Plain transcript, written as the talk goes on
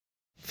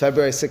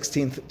February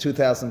 16th,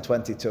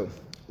 2022.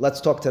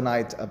 Let's talk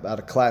tonight about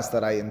a class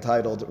that I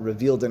entitled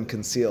Revealed and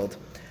Concealed.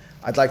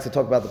 I'd like to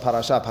talk about the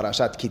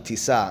Parashat Ki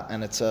Tisa,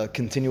 and it's a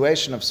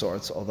continuation of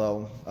sorts,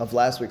 of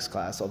last week's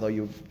class, although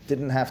you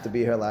didn't have to be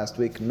here last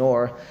week,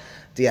 nor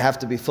do you have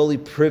to be fully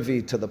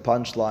privy to the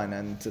punchline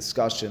and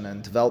discussion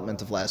and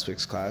development of last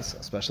week's class,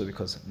 especially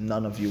because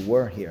none of you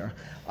were here.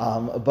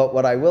 But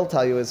what I will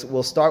tell you is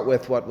we'll start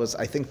with what was,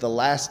 I think, the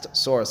last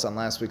source on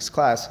last week's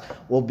class.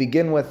 We'll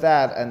begin with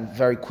that and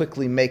very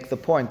quickly make the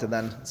point and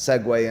then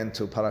segue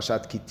into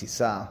Parashat Ki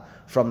Tisa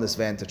from this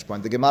vantage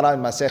point. The Gemara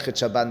in Masechet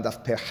Shaban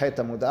Daf Pechet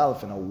Amud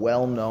Aleph, in a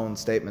well-known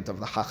statement of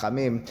the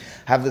Chachamim,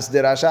 have this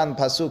dirashan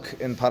pasuk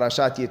in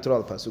Parashat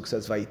Yitro. The pasuk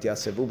says,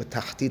 "Vayityasevu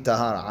b'tachtit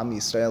hahar," Am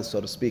Yisrael, so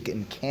to speak,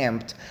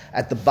 encamped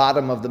at the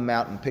bottom of the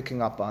mountain,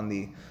 picking up on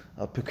the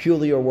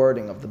peculiar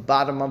wording of the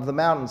bottom of the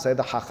mountain. Say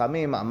the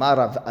Chachamim, Amar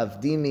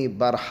Avdimi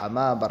Bar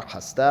Hama Bar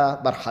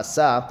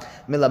Hasa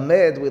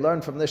Milamed. We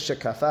learn from this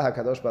Shekafa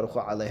Hakadosh Baruch Hu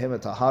Alehem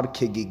et Har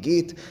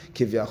Kigigit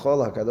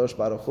Kivyachol Hakadosh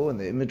Baruch Hu. In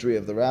the imagery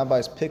of the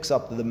rabbis, picks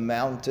up the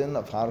mountain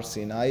of Har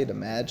Sinai.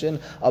 Imagine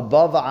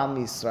above Am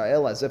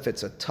Yisrael as if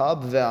it's a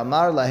tub.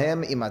 Ve'amar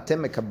lahem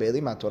imatem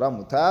mekabelim haTorah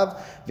mutav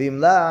v'im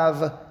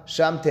lav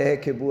sham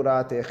teheh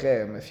kibura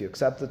techem. If you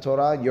accept the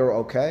Torah, you're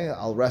okay.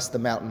 I'll rest the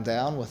mountain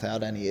down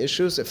without any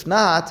issues. If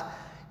not,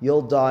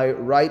 you'll die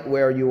right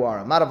where you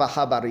are. The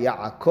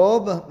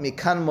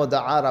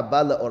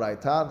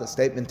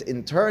statement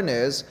in turn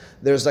is,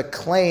 there's a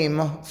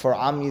claim for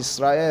Am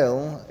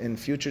Yisrael in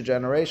future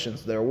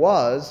generations. There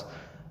was,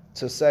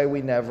 to say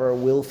we never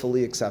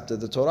willfully accepted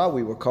the Torah.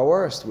 We were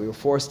coerced. We were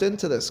forced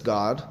into this,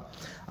 God.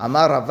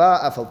 Amar Rava,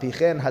 afal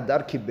pichen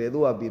hadar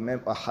kibelu abimem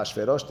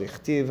Ahashverosh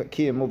tichtiv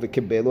kiyemu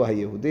v'kibelu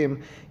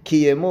haYehudim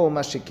kiyemu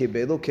ma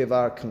shekibelu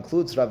kevar.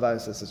 Concludes Rava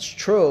and says it's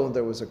true.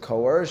 There was a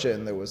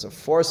coercion, there was a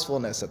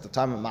forcefulness at the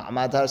time of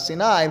Ma'amad Har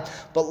Sinai,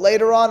 but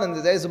later on in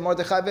the days of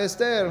Mordechai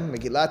v'Esther,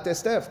 Megillat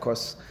Esther, of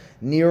course,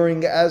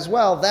 nearing as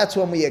well. That's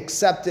when we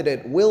accepted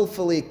it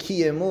willfully.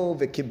 Kiyemu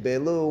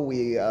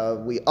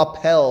v'kibelu. We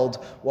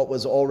upheld what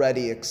was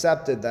already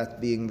accepted, that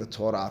being the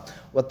Torah.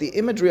 What the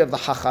imagery of the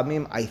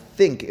Chachamim, I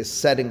think, is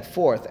setting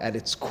forth at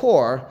its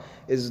core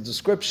is a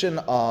description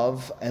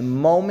of a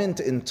moment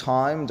in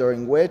time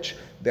during which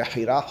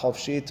Bechira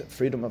Chofshit,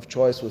 freedom of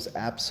choice, was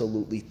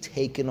absolutely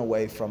taken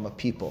away from a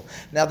people.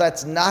 Now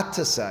that's not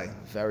to say,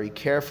 very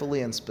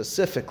carefully and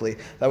specifically,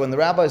 that when the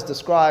rabbis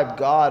described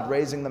God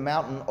raising the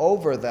mountain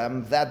over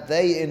them, that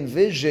they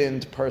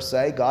envisioned, per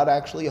se, God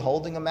actually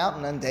holding a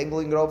mountain and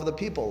dangling it over the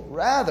people.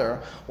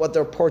 Rather, what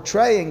they're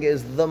portraying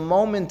is the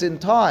moment in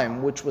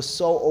time, which was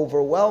so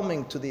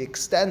overwhelming to the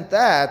extent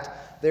that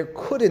there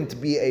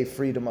couldn't be a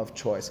freedom of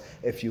choice.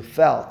 If you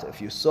felt, if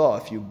you saw,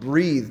 if you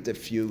breathed,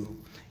 if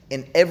you,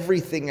 in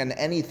everything and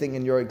anything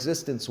in your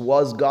existence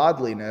was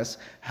godliness,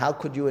 how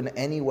could you in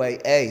any way,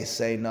 A,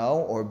 say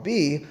no, or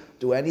B,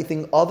 do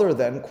anything other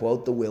than,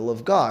 quote, the will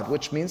of God?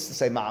 Which means to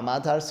say,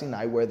 Ma'amad Har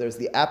Sinai, where there's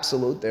the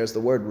absolute, there's the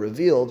word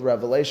revealed,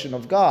 revelation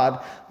of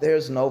God,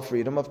 there's no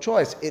freedom of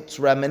choice. It's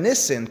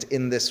reminiscent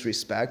in this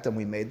respect, and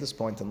we made this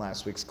point in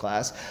last week's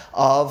class,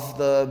 of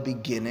the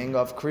beginning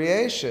of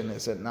creation.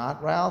 Is it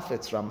not, Ralph?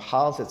 It's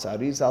Ramchal's, it's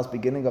Arizal's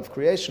beginning of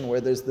creation,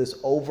 where there's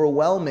this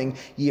overwhelming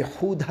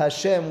Yehud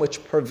Hashem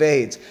which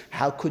pervades.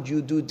 How could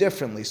you do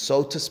differently?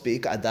 So to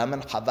speak, Adam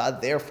and Chava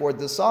therefore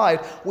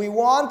decide, we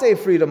want a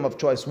freedom of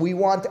choice. We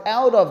want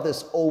out of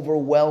this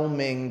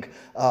overwhelming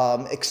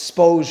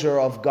exposure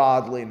of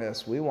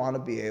godliness. We want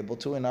to be able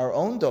to, in our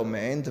own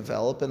domain,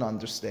 develop and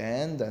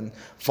understand and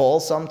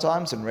fall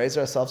sometimes and raise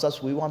ourselves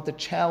up. We want the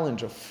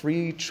challenge of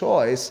free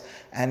choice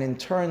and in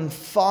turn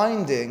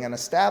finding and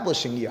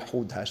establishing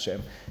Yehud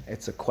Hashem.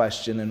 It's a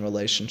question in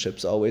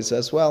relationships always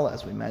as well,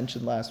 as we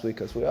mentioned last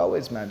week, as we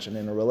always mention,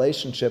 in a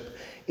relationship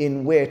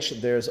in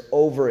which there's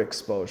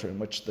overexposure, in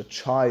which the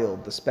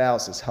child, the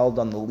spouse, is held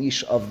on the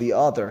leash of the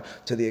other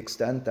to the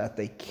extent that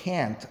they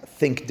can't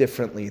think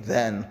differently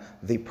than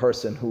the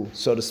person who,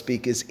 so to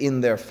speak, is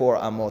in their four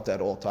amot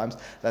at all times.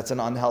 That's an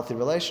unhealthy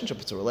relationship.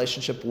 It's a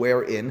relationship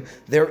wherein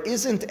there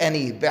isn't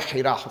any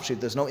bechira chofshit,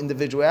 there's no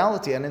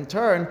individuality, and in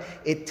turn,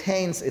 it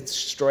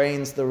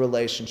strains the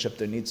relationship.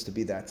 There needs to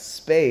be that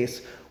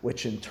space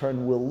which in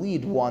turn will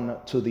lead one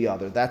to the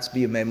other. That's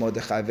B'yamei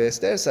Mordechai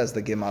v'Esther, says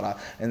the Gemara.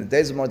 In the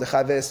days of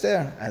Mordechai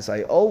v'Esther, as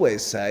I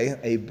always say,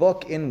 a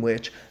book in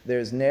which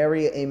there's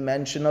nary a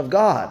mention of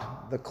God.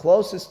 The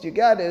closest you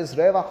get is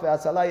Revach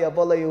ve'atzala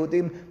yavo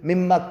leYehudim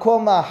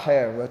mimakom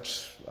acher,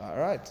 which, all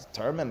right,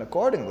 determined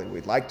accordingly.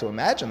 We'd like to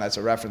imagine that's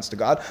a reference to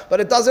God, but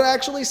it doesn't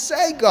actually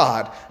say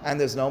God. And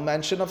there's no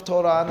mention of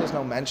Torah, and there's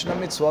no mention of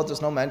mitzvot,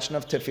 there's no mention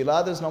of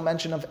tefillah, there's no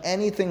mention of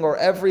anything or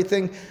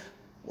everything.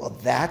 Well,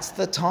 that's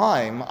the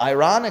time,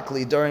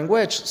 ironically, during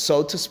which,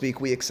 so to speak,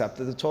 we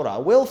accepted the Torah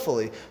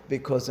willfully,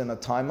 because in a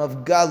time of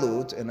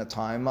galut, in a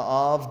time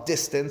of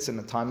distance, in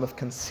a time of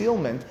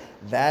concealment,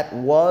 that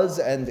was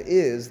and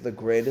is the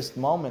greatest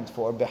moment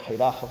for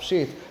Bechira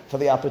Chofshit, for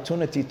the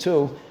opportunity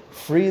to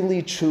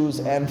freely choose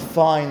and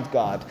find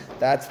God.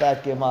 That's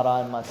that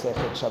Gemara in Masechet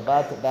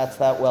Shabbat. That's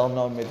that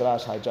well-known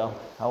Midrash. Hi, Joe.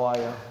 How are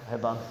you? Hey,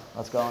 Ban.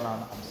 What's going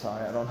on? I'm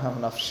sorry, I don't have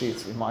enough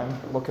sheets. You mind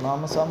looking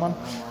on with someone?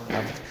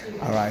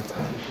 All right.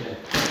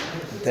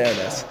 There it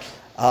is.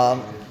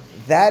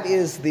 That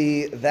is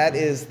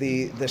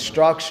the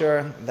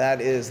structure,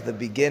 that is the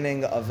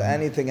beginning of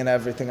anything and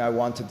everything I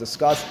want to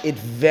discuss. It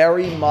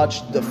very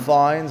much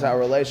defines our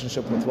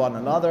relationship with one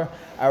another,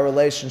 our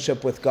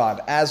relationship with God.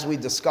 As we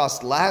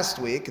discussed last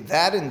week,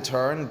 that in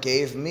turn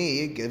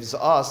gives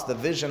us the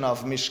vision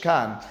of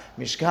Mishkan.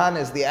 Mishkan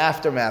is the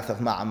aftermath of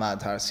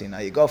Ma'amad Har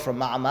Sinai. You go from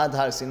Ma'amad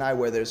Har Sinai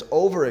where there's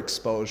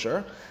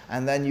overexposure,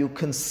 and then you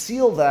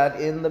conceal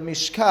that in the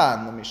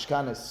Mishkan. The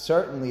Mishkan is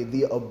certainly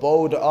the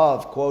abode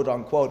of, quote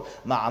unquote,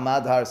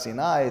 Ma'amad Har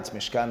Sinai. It's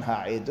Mishkan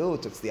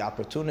Ha'idut. It's the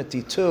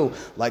opportunity to,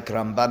 like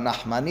Ramban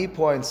Nahmani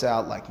points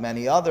out, like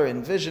many other,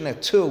 envision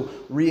it to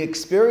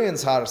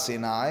re-experience Har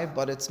Sinai,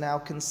 but it's now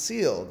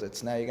concealed.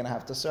 It's now you're going to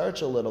have to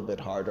search a little bit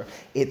harder.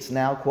 It's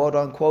now, quote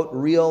unquote,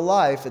 real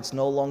life. It's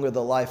no longer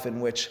the life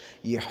in which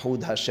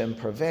Yehud Hashem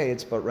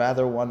pervades, but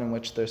rather one in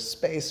which there's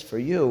space for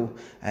you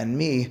and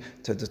me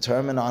to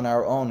determine on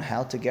our own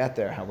how to get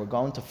there, how we're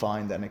going to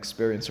find and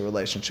experience a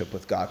relationship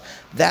with God.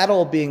 That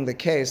all being the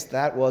case,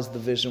 that was the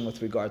vision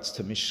with regards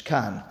to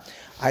Mishkan.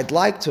 I'd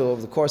like to,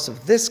 over the course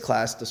of this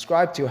class,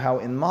 describe to you how,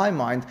 in my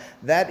mind,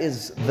 that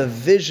is the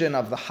vision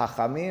of the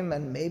Chachamim,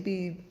 and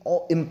maybe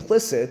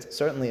implicit,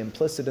 certainly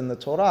implicit in the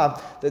Torah,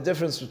 the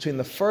difference between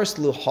the first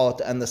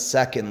Luchot and the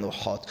second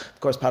Luchot. Of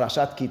course,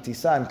 Parashat Ki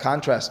Tisa, in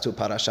contrast to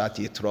Parashat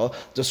Yitro,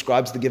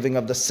 describes the giving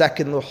of the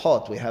second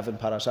Luchot. We have in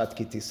Parashat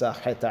Ki Tisa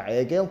Het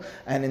HaEgel,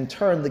 and in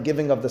turn, the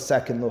giving of the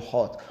second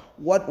Luchot.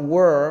 What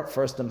were,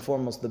 first and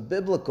foremost, the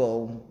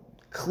biblical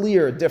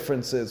clear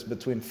differences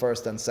between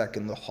first and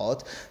second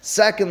Luchot?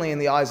 Secondly, in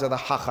the eyes of the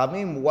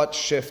Chachamim, what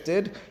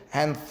shifted?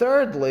 And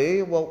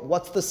thirdly, well,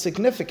 what's the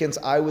significance?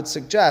 I would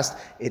suggest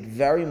it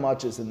very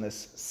much is in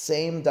this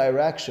same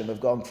direction of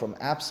going from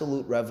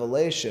absolute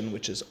revelation,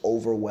 which is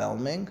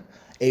overwhelming,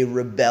 a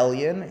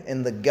rebellion.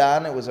 In the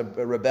Gan, it was a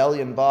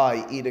rebellion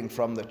by eating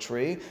from the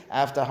tree.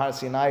 After Har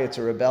Sinai, it's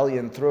a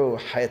rebellion through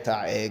Het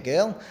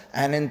HaEgel.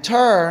 And in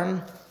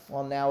turn,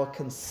 well, now a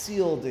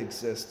concealed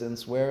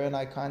existence wherein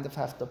I kind of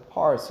have to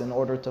parse in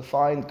order to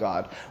find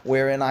God,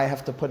 wherein I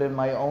have to put in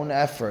my own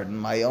effort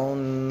and my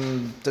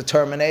own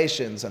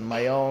determinations and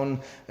my own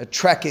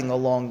trekking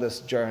along this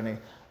journey.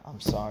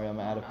 I'm sorry, I'm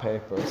out of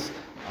papers.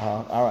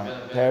 All right,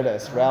 there it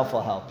is. Ralph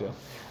will help you.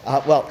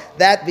 Well,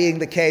 that being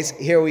the case,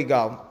 here we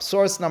go.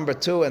 Source number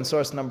 2 and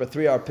source number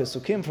 3 are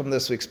Pesukim from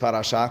this week's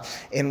parasha,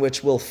 in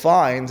which we'll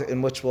find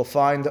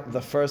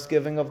the first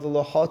giving of the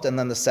Luchot and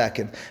then the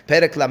second.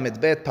 Perek Lamed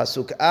Bet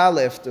Pasuk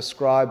Aleph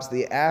describes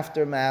the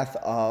aftermath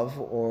of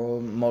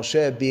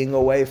Moshe being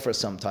away for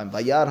some time.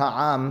 Vayar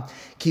ha'am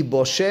ki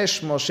boshesh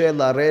Moshe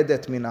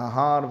laredet min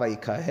ha'ar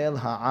vayikahel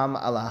ha'am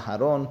al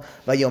Aharon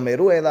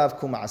vayomeru elav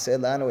kum aseh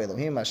lanu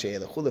Elohim asher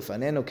yelechu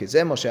lefanenu ki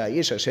zeh Moshe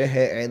ha'ish asher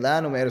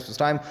he'elanu me'eretz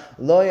Mitzrayim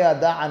lo.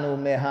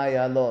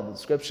 The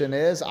description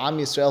is Am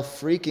Yisrael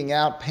freaking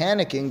out,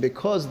 panicking,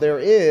 because there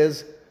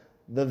is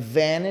the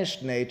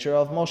vanished nature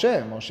of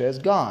Moshe. Moshe is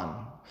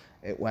gone.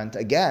 It went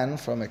again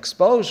from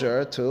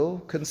exposure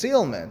to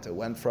concealment. It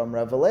went from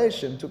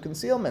revelation to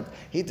concealment.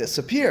 He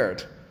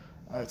disappeared.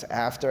 It's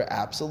after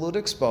absolute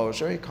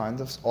exposure, he kind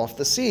of off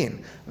the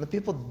scene. And the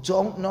people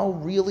don't know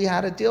really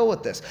how to deal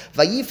with this.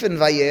 Vayifin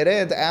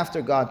vayered,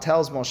 after God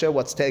tells Moshe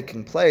what's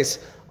taking place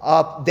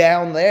up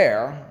down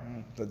there,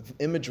 the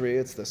imagery,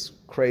 it's this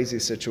crazy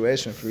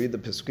situation. If you read the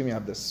Pesukim, you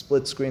have this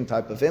split screen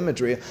type of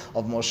imagery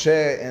of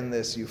Moshe in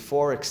this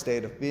euphoric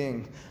state of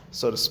being,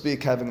 so to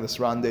speak, having this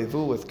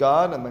rendezvous with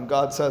God, and then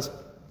God says,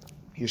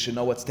 you should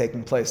know what's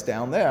taking place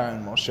down there,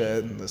 and Moshe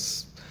in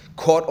this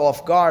caught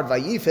off guard,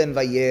 Vayifen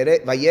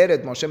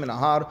vayered Moshe min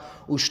ha'ar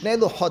u'shnei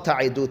luchot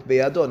ha'idut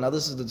beyado. Now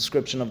this is the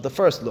description of the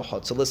first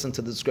luchot, so listen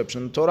to the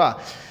description in the Torah.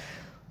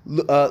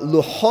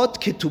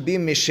 Luchot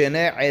ketubim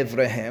mishene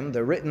evrehem.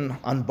 They're written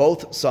on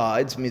both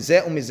sides.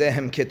 Mizeh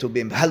u'mizehem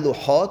ketubim.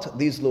 Haluchot,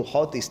 these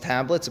luchot, these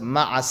tablets,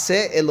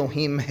 ma'aseh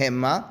Elohim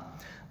hema.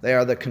 They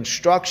are the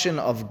construction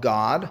of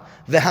God.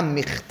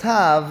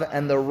 V'hamichtav,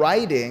 and the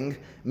writing,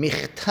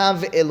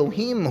 michtav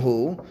Elohim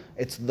hu.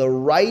 It's the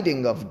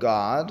writing of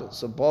God.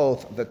 So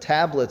both the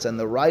tablets and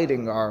the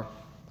writing are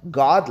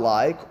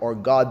God-like or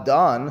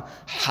God-done.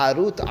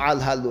 Harut al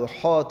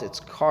haluchot, it's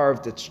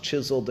carved, it's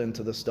chiseled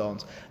into the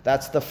stones.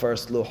 That's the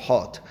first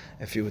luchot.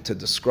 If you were to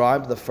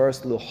describe the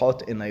first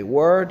luchot in a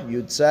word,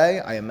 you'd say,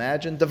 I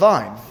imagine,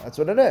 divine. That's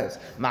what it is.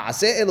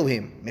 Ma'aseh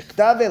Elohim,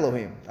 michtav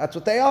Elohim. That's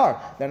what they are.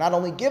 They're not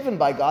only given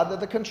by God, they're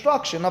the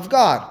construction of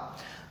God.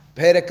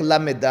 Perek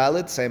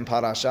Lamedalit, same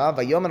parasha.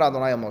 Vayomer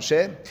Adonai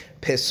Moshe,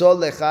 Pesol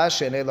lecha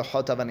shenei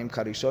luchot avanim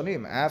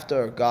karishonim.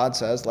 After God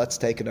says, let's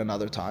take it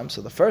another time.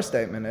 So the first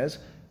statement is,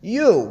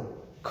 you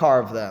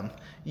carve them.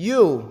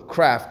 You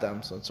craft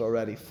them. So it's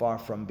already far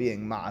from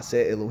being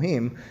Ma'aseh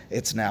Elohim.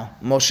 It's now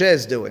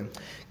Moshe's doing.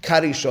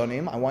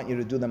 Karishonim, I want you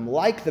to do them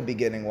like the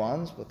beginning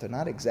ones, but they're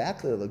not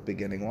exactly the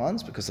beginning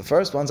ones because the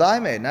first ones I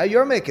made. Now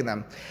you're making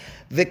them.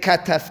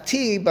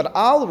 V'katafti, but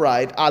I'll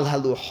write al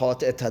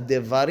haluchot et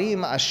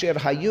hadevarim asher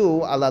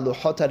hayu al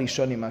haluchot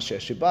harishonim asher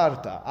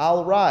shibarta.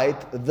 I'll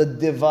write the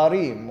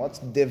devarim. What's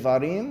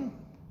devarim?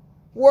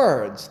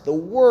 Words. The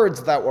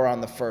words that were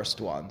on the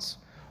first ones.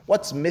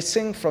 What's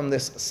missing from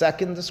this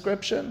second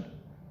description?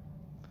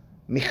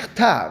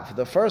 Michtav.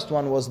 The first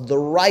one was the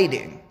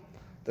writing.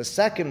 The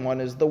second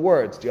one is the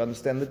words. Do you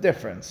understand the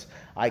difference?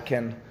 I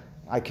can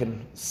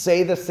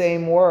say the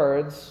same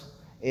words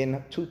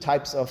in two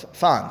types of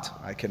font.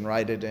 I can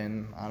write it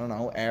in,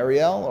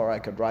 Arial, or I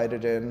could write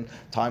it in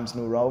Times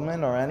New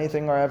Roman, or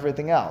anything or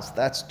everything else.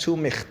 That's two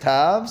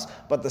michtavs,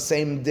 but the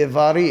same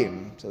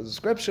devarim. So the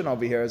description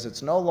over here is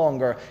it's no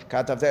longer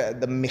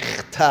the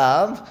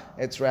michtav,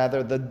 it's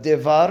rather the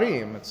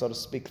devarim. It's, so to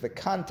speak, the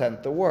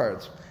content, the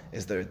words.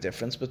 Is there a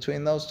difference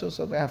between those two?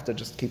 So we have to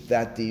just keep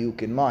that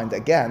diuk in mind.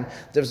 Again,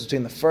 the difference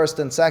between the first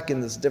and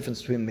second is the difference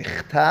between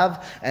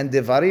michtav and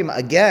devarim.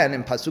 Again,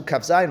 in Pasuk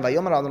Kaf Zayin,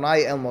 Vayomer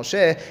Adonai el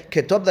Moshe,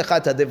 Ketob lecha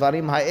et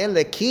hadevarim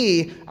ha'ele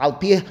ki al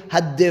pi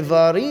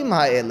hadevarim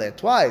ha'ele.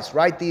 Twice,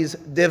 write these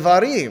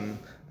devarim.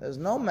 There's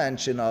no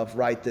mention of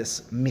write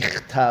this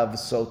michtav,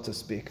 so to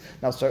speak.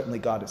 Now, certainly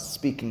God is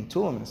speaking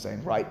to him and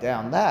saying, write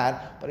down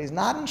that, but he's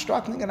not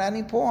instructing at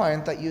any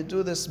point that you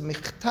do this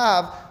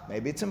michtav.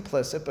 Maybe it's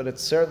implicit, but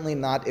it's certainly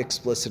not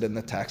explicit in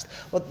the text.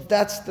 Well,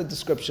 that's the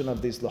description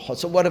of these luchot.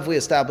 So what have we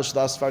established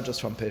thus far,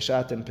 just from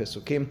Peshat and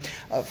Pesukim?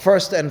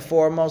 First and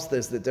foremost,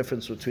 there's the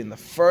difference between the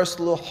first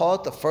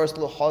luchot. The first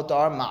luchot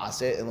are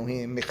Ma'aseh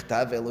Elohim,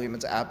 Michtav Elohim.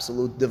 It's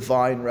absolute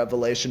divine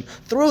revelation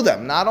through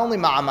them. Not only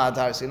Ma'amad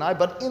Har Sinai,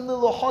 but in the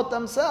luchot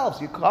themselves.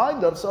 You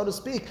kind of, so to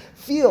speak,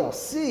 feel,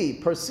 see,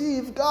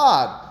 perceive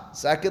God.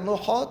 Second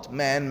luchot,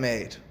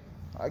 man-made.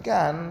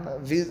 Again,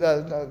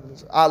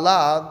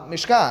 Allah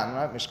Mishkan,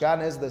 right?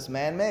 Mishkan is this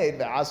man-made,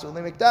 ve'asu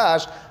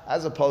limikdash,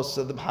 as opposed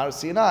to the Har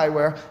Sinai,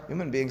 where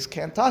human beings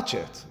can't touch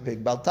it.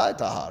 V'igbaltai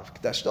tahar,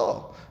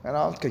 v'kdashto.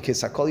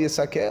 Kisakol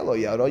yisakel, or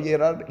yaro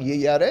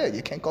yiyare.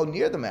 You can't go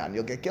near the mountain.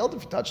 You'll get killed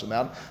if you touch the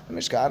mountain. The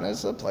Mishkan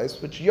is a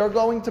place which you're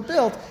going to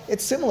build.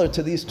 It's similar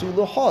to these two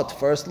luchot.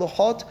 First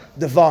luchot,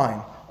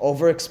 divine,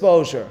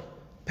 overexposure,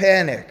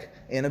 panic,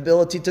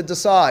 inability to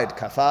decide.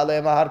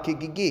 Kafale mahar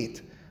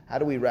kigigit. How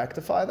do we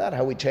rectify that?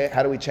 How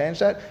do we change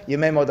that?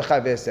 Yemei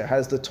Mordechai v'Esther.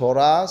 Has the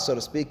Torah, so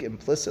to speak,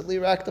 implicitly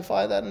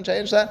rectify that and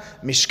change that?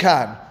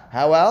 Mishkan.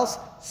 How else?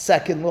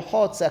 Second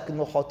luchot. Second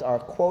luchot are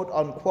quote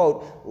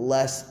unquote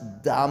less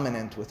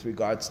dominant with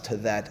regards to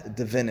that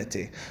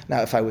divinity.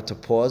 Now, if I were to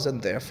pause and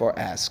therefore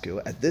ask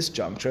you at this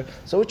juncture,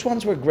 so which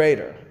ones were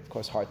greater? Of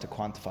course, hard to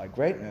quantify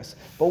greatness,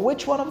 but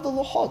which one of the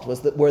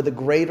luchot were the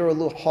greater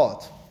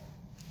luchot?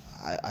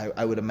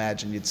 I would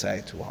imagine you'd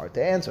say too hard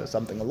to answer,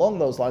 something along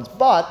those lines.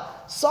 But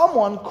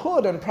someone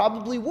could and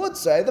probably would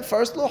say the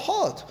first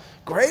luchot.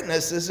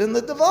 Greatness is in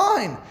the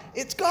divine.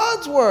 It's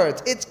God's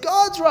words. It's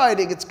God's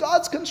writing. It's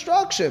God's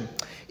construction.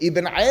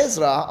 Ibn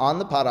Ezra on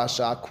the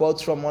parasha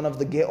quotes from one of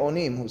the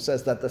Geonim who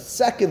says that the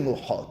second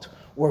luchot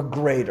were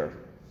greater.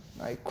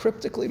 Right?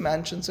 Cryptically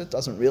mentions it,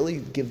 doesn't really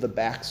give the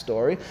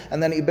backstory.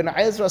 And then Ibn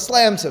Ezra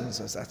slams him and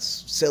says,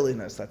 that's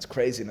silliness, that's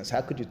craziness.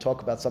 How could you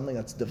talk about something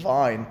that's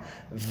divine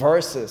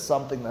versus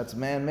something that's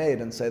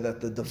man-made and say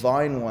that the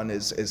divine one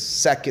is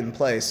second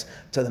place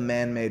to the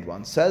man-made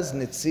one? Says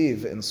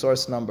Nitziv in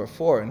source number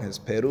 4 in his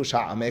Perush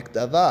Ha'amek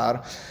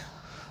Davar,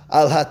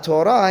 Al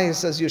HaTorah, he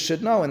says, you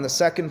should know in the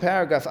second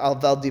paragraph, Al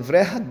Val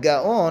Divrei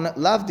Gaon,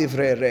 Lav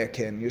Divrei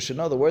Rekin. You should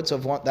know the words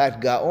of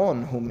that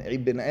Gaon, whom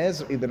Ibn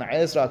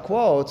Ezra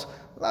quotes,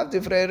 Lav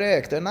Divrei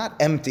Rek. They're not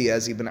empty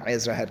as Ibn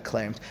Ezra had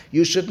claimed.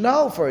 You should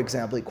know, for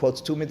example, he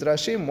quotes two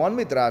midrashim. One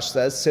midrash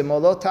says,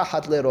 Simolo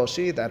tahat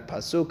leroshi, that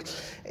pasuk,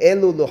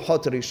 Elu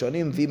luchot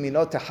rishonim,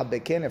 vimino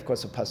tahabeken. Of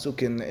course, a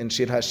pasuk in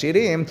Shir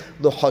HaShirim,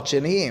 luchot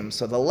shenim.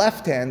 So the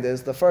left hand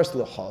is the first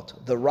luchot.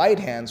 The right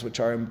hands, which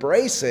are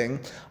embracing,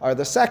 are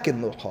the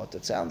second luchot.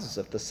 It sounds as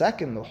if the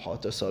second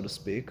luchot are, so to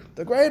speak,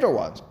 the greater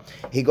ones.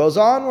 He goes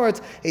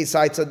onwards. He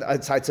cites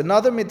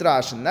another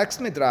midrash. The next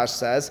midrash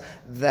says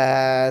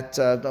that,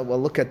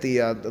 look at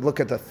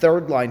the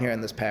third line here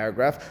in this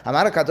paragraph.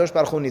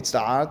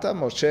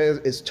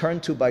 Moshe is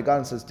turned to by God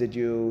and says,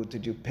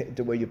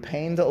 were you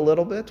pained a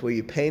little bit? Were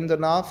you pained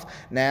enough?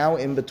 Now,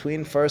 in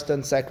between first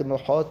and second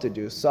luchot, did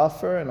you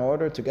suffer in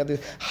order to get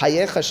this?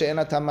 You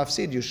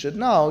should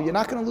know, you're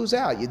not going to lose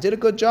out. You did a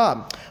good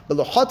job.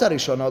 The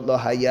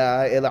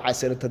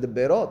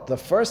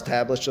first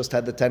tablets just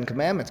had the 10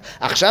 commandments.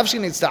 Now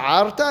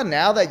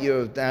that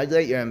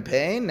you're in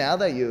pain, now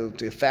that you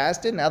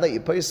fasted, now that you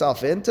put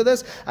yourself into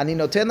this, I'm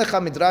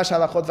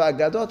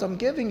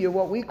giving you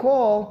what we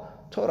call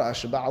Torah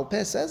Sheba'al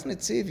Peh. Says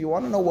Nitziv, you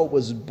want to know what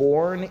was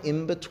born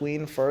in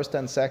between first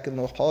and second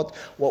Luchot?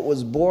 What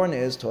was born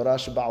is Torah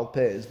Sheba'al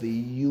Peh, is the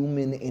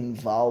human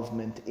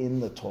involvement in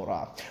the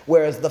Torah.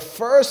 Whereas the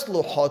first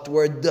Luchot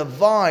were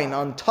divine,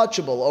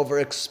 untouchable,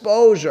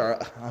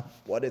 overexposure.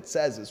 What it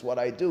says is what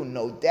I do.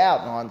 No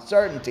doubt, no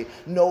uncertainty,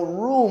 no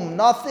room,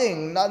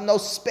 nothing, no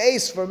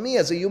space for me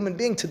as a human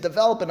being to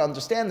develop and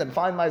understand and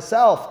find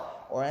myself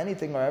or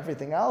anything or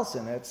everything else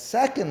in it.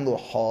 Second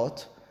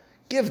Luchot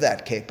give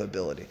that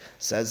capability.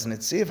 Says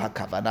Nitziv,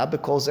 הכוונה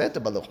בכל זה,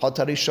 בלוחות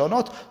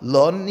הראשונות,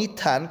 לא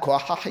ניתן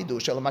כוח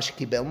החידוש של מה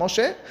שקיבל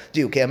משה,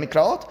 דיוקי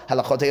המקראות,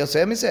 הלכות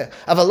היוצא מזה.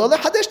 אבל לא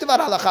לחדש דבר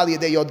הלכה על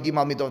ידי יוד ג'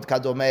 מידות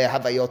כדומה,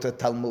 הוויות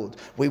התלמוד.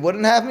 We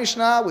wouldn't have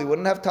Mishnah, we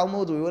wouldn't have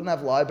Talmud, we wouldn't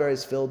have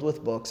libraries filled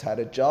with books had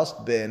it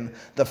just been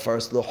the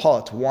first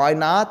luchot. Why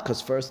not?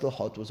 Because first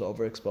luchot was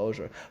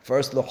overexposure.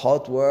 First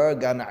luchot were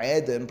Gan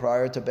Eden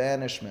prior to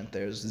banishment.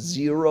 There's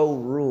zero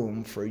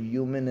room for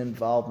human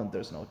involvement.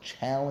 There's no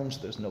challenge.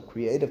 There's no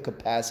creative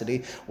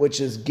capacity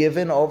which is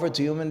given over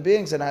to human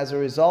beings, and as a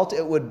result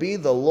it would be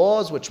the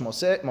laws which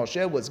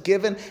Moshe was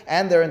given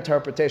and their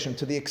interpretation,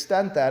 to the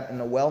extent that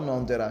in a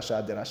well-known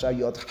Derasha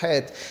Yod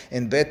Het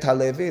in Bet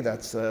HaLevi,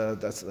 that's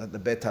the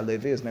Bet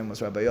HaLevi, his name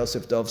was Rabbi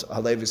Yosef Dov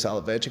Halevi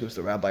Soloveitchik, he was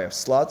the rabbi of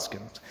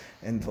Slutsk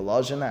in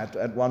Volozhin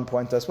at one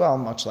point as well,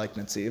 much like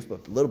Nitziv,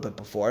 but a little bit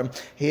before him.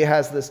 He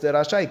has this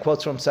Derasha, he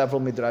quotes from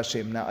several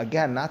Midrashim. Now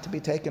again, not to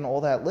be taken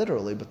all that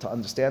literally, but to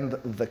understand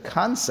the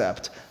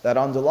concept that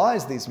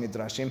underlies these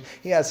Midrashim,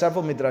 he has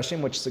several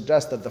Midrashim which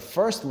suggest that the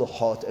first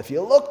Luchot, if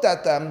you looked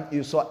at them,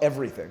 you saw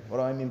everything. What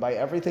do I mean by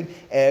everything?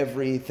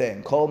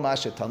 Everything. Kol ma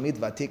shetalmid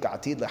vatik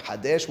atid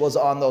lechadesh was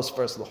on those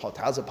first Luchot.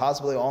 How's it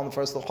possibly all on the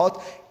first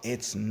Luchot?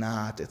 It's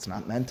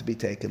not meant to be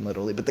taken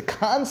literally. But the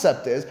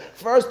concept is,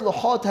 first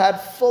Luchot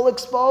had full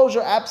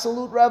exposure,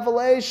 absolute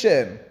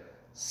revelation.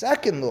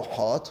 Second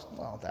Luchot,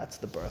 well, that's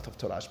the birth of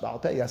Torah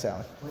Sheba'al Peh. Yes,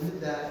 Alan? When did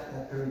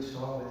that period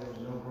start when there was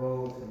no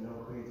growth and no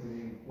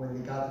creativity? When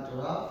they got the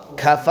Torah?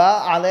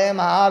 Kafa aleim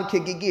har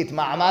kegigit,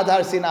 ma'amad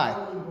har Sinai.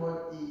 How they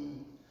brought the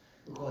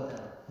Luchot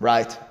down?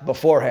 Right,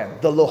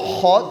 beforehand. The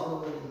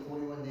Luchot,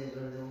 41 days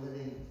where they were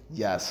living.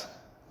 yes.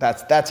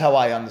 That's how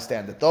I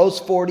understand it. Those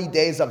 40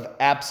 days of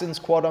absence,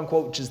 quote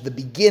unquote, which is the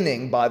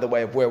beginning, by the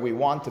way, of where we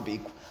want to be,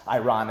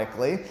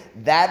 ironically,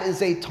 that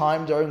is a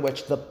time during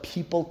which the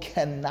people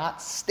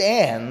cannot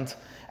stand,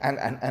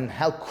 and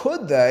how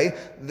could they,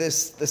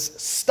 this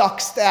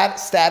stuck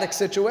static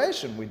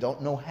situation. We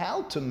don't know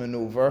how to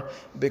maneuver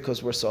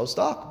because we're so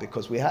stuck,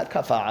 because we had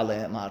kafa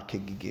aleim har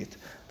kegigit.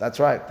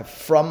 That's right.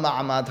 From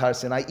Ma'amad Har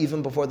Sinai,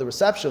 even before the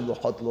reception of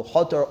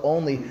Luchot are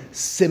only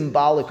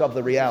symbolic of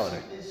the reality.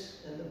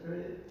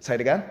 Say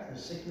it again?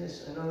 There's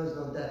sickness. I know there's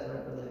no death,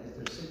 right? But like, is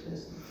there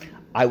sickness?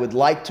 I would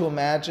like to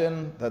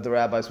imagine that the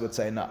rabbis would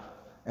say no.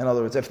 In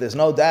other words, if there's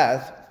no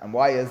death, and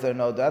why is there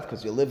no death?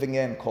 Because you're living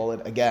in, call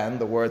it again,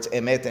 the words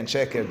emet and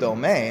sheker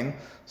domain,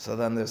 so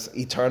then there's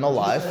eternal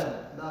life.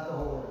 Not the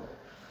whole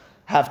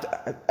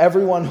world.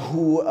 Everyone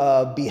who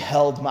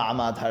beheld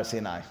Ma'amad Har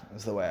Sinai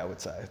is the way I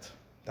would say it.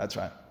 That's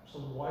right. So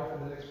why for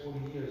the next 40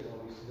 years are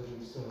we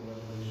still in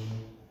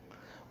Revelation?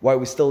 Why are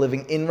we still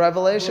living in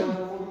Revelation? Why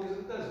are we in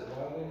the desert?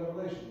 Why are they in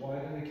Revelation? Why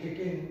didn't they kick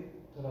in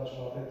to Rosh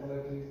Hashanah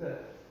till he's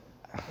dead?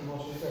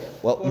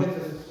 Well,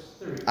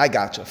 I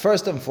got you.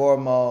 First and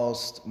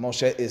foremost,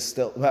 Moshe is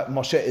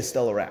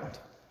still around.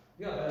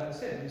 Yeah, I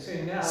understand. You're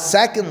saying now.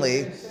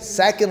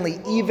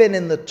 Secondly, even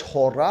in the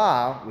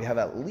Torah, we have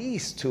at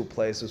least two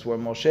places where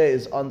Moshe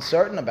is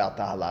uncertain about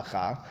the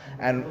halacha,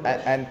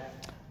 and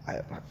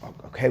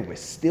okay, we're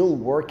still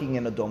working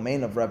in a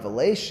domain of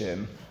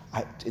revelation.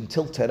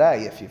 Until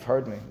today, if you've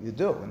heard me, you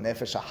do. In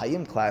Nefesh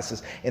HaHayim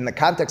classes, in the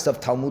context of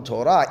Talmud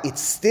Torah,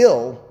 it's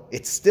still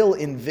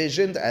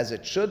envisioned, as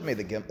it should be,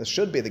 the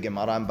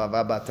Gemara in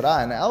Bava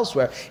Batra and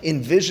elsewhere,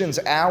 envisions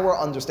our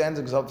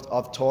understandings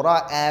of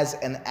Torah as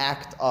an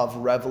act of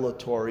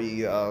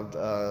revelatory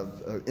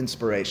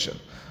inspiration.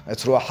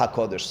 It's Ruach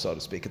HaKodesh, so to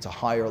speak. It's a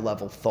higher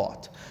level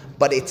thought.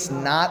 But it's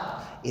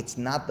not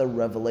the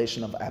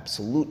revelation of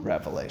absolute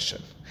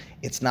revelation.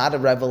 It's not a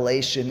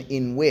revelation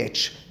in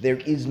which there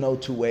is no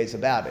two ways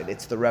about it.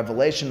 It's the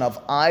revelation of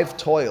I've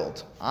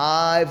toiled,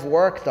 I've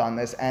worked on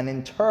this, and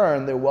in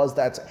turn there was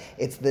that.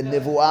 It's the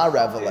Nivuah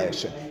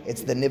revelation.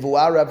 It's the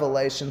Nivuah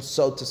revelation,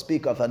 so to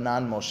speak, of a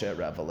non-Moshe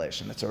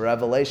revelation. It's a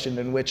revelation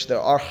in which there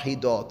are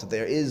chidot,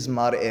 there is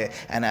mar'eh,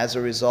 and as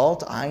a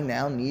result, I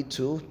now need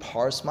to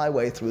parse my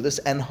way through this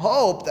and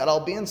hope that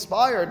I'll be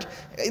inspired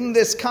in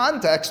this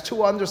context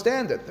to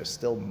understand it. There's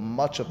still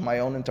much of my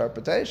own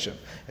interpretation.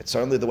 It's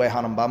certainly the way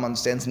Harambam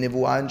understands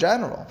Nivuah in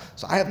general.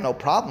 So I have no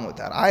problem with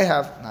that. I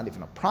have, not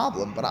even a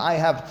problem, but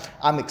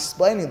I'm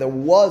explaining there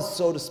was,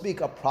 so to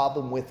speak, a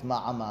problem with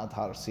Ma'amad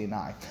Har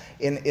Sinai.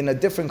 In a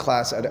different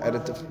class,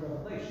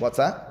 what's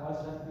that? Why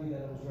does it have to be that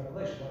it was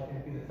revelation? Why can't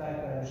it be the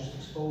fact that I was just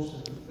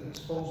exposed?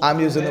 I'm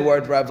using the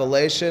word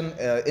revelation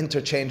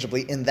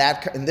interchangeably in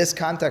this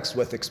context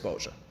with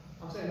exposure.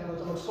 I'm saying I'm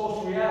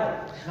exposed to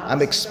reality.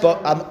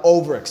 I'm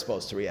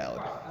overexposed to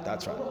reality.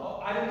 That's right.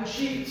 I didn't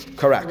cheat.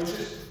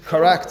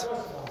 Correct.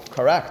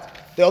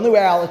 The only way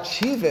I'll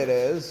achieve it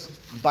is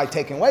by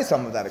taking away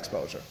some of that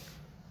exposure.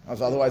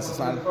 Otherwise, it's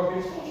not.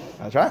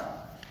 That's right.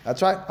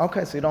 That's right.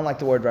 Okay, so you don't like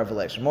the word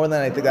revelation. More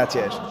than anything, that's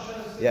Yesh.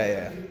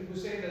 Yeah. We're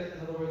saying that,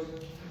 in other words,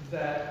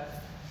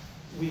 that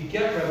we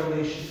get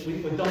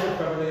revelation, we're done with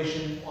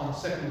revelation on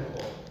second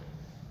report.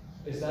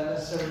 Is that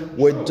necessarily true?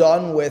 We're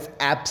done with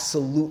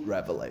absolute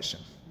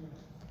revelation.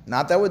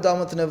 Not that we're done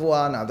with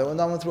Nevuah, not that we're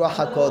done with Ruach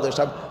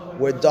HaKodesh.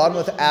 We're done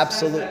with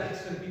absolute.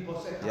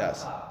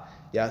 Yes.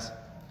 Yes.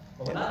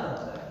 But we're not done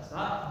with that. It's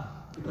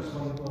not. Because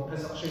when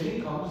Pesach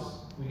Sheni comes,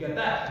 we get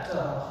that. It's a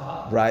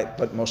halacha. Right,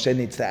 but Moshe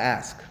needs to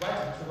ask. Right,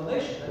 it's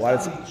revelation. That's Why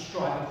not does- me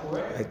striving for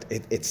it.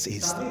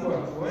 He's not me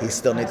working for it. he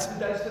still needs.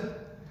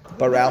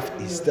 But Ralph,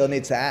 he still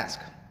needs to ask.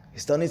 He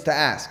still needs to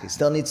ask. He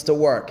still needs to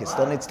work. He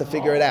still needs to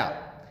figure it out.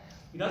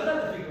 He doesn't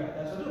have to figure it out.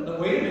 That's what I'm doing.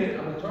 But wait a minute,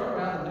 I'm going to turn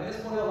around and ask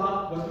for the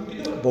alarm whether we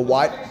can do it. But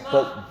why? It's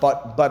not.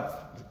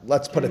 But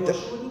let's put it.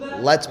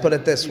 Let's put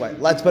it this way.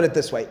 Let's put it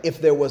this way.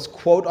 If there was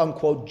quote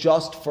unquote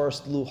just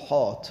first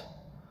luchot,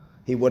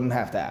 he wouldn't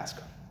have to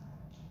ask.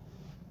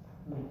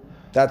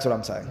 That's what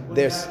I'm saying. He wouldn't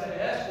There's have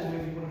to ask, or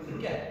maybe he wouldn't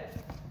forget.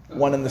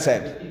 one and the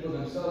same. The people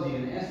themselves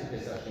even ask for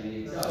Pesach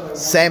Sheni itself.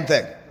 Same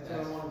thing.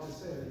 That's what I wanted to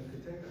say, that you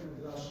could take that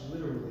midrash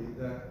literally,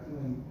 that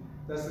when,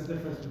 that's the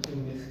difference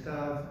between the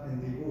Ktav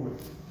and the Ur.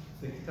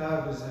 The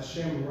Ktav is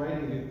Hashem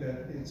writing it,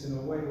 that it's in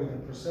a way where the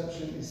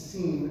perception is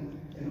seen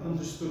and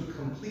understood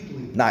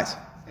completely. Nice.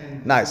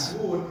 And Nice. the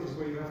Ur is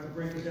where you have to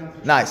break it down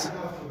to Nice. check it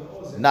out for the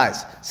Ozen.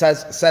 Nice.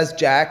 Says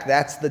Jack,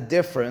 that's the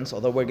difference,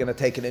 although we're going to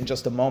take it in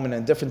just a moment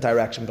in a different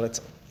direction, but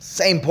it's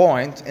same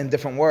point in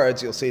different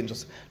words. You'll see in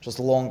just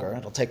longer.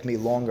 It'll take me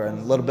longer and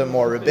a little bit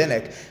more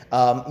rabbinic.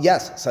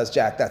 Yes, says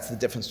Jack, that's the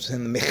difference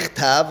between the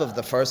michtav of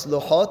the first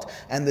luchot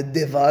and the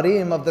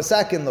divarim of the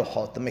second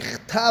luchot. The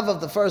michtav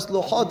of the first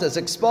luchot is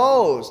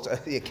exposed.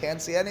 You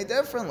can't see any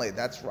differently.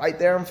 That's right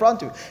there in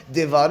front of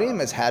you.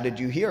 Divarim is how did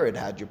you hear it?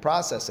 How did you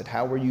process it?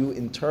 How were you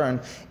in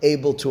turn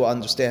able to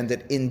understand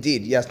it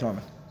indeed? Yes,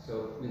 Norman.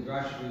 So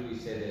Midrash we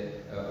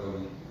said that, or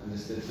we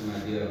understood some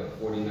idea of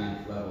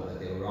 49th level that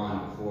they were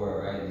on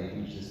before, right? And they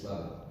reached this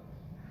level.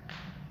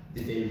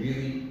 Did they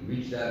really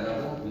reach that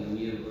level? I mean,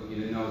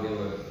 even though they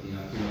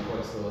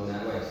were, still in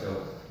that way.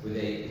 So were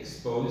they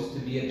exposed to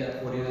be at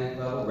that 49th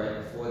level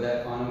right before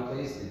that final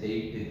place? Did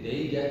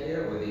they get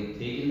there? Or were they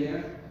taken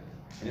there?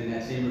 And in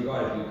that same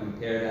regard, if you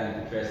compare that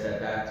and contrast that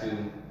back to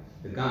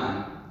the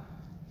Gan,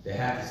 there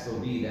had to still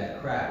be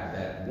that crack of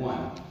that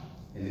one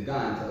in the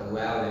Gan to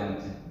allow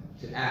them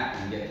to act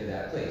and get to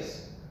that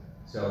place.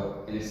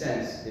 So, in a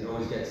sense, it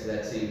always gets to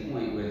that same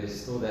point where there's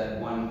still that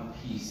one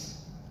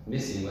piece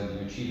missing, whether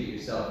you achieve it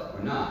yourself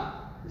or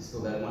not. There's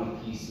still that one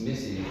piece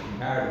missing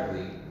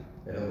comparatively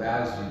that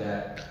allows you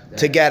that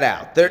to get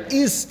out. There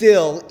is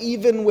still,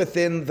 even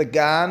within the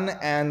Gan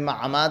and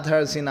Ma'amad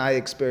Har Sinai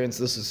experience,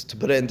 this is to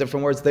put it in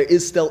different words, there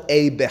is still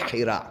a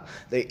Bechira.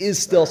 There is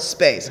still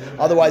space.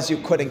 Otherwise, you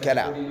couldn't get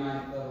out.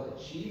 49th level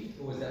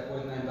achieved, or was that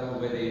 49th level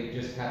where they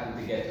just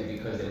happened to get to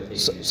because they were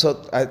taking it?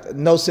 So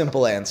no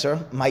simple answer.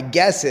 My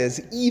guess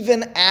is,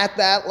 even at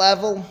that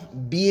level,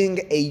 being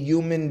a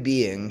human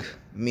being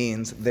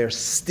means there's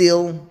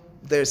still,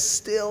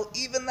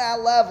 even that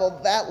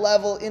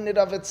level in and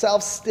of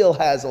itself still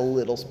has a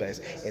little space.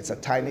 It's a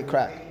tiny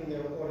crack. Taken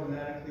there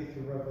automatically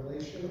through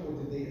revelation, or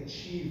did they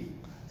achieve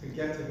to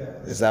get to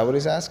that? Is that what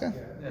he's asking?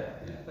 Yeah.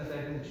 Yeah, but they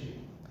didn't achieve.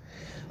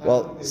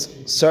 Well,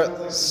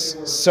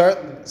 certainly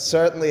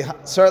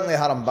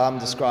Harambam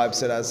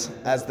describes it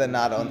as they're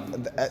not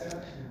on.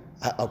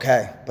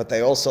 Okay, but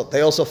they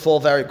also fall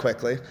very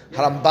quickly.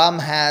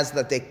 Harambam has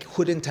that they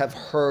couldn't have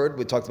heard.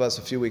 We talked about this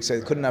a few weeks ago.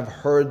 They couldn't have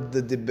heard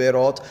the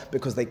dibirot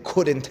because they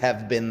couldn't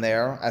have been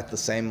there at the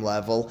same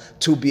level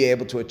to be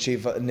able to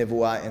achieve a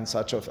nivuah in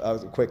such a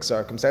quick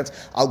circumstance.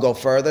 I'll go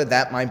further.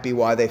 That might be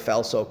why they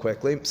fell so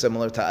quickly,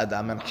 similar to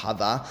Adam and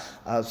Hava.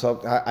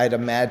 So I'd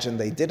imagine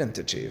they didn't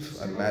achieve.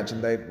 I'd imagine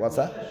they. What's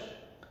that?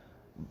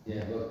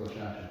 Yeah, both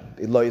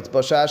Boshashu. Lo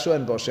Yitzboshashu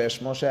and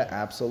Boshesh Moshe,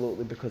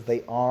 absolutely, because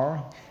they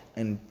are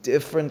in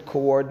different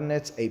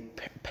coordinates, a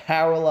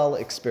parallel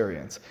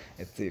experience.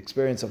 It's the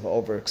experience of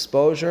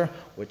overexposure,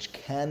 which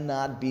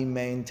cannot be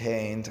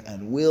maintained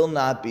and will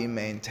not be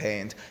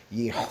maintained.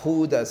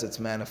 Yehud, as it's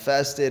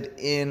manifested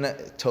in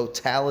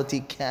totality,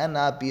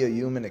 cannot be a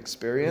human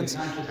experience.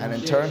 And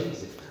in turn,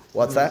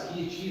 what's that?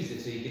 He achieves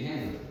it so he can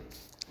handle it.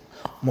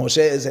 Moshe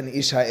is an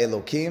Ish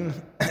HaElokim,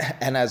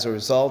 and as a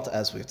result,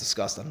 as we've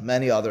discussed on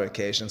many other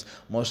occasions,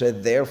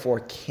 Moshe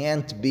therefore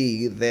can't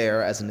be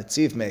there, as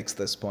Netziv makes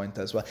this point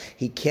as well,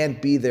 he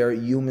can't be their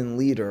human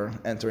leader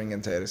entering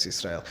into Eretz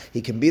Yisrael.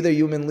 He can be their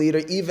human leader,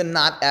 even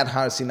not at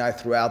Har Sinai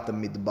throughout the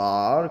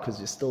Midbar, because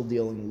you're still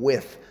dealing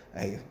with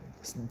a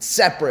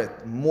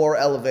separate, more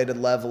elevated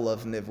level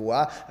of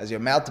Nivuah. As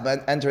you're about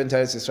to enter into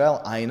Eretz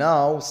Yisrael, I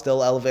know,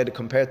 still elevated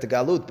compared to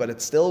Galut, but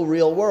it's still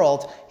real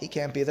world. He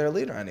can't be their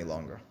leader any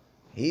longer.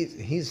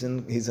 He's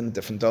in a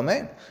different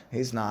domain.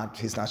 He's not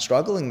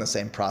struggling the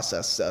same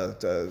process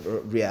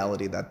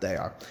reality that they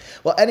are.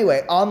 Well,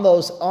 anyway,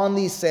 on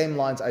these same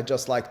lines, I'd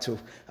just like to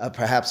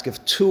perhaps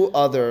give two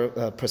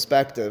other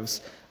perspectives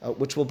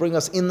which will bring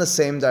us in the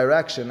same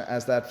direction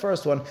as that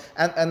first one.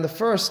 And the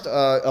first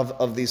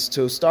of these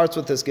two starts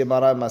with this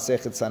Gemara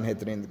Masechet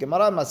Sanhedrin. The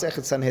Gemara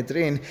Masechet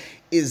Sanhedrin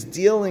is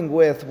dealing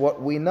with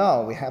what we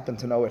know. We happen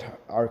to know it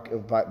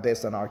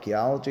based on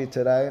archaeology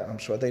today. I'm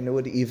sure they knew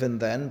it even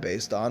then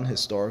based on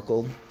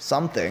historical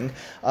something.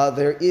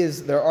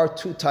 There are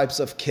two types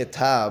of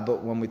kitab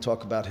when we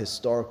talk about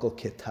historical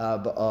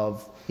kitab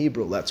of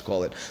Hebrew, let's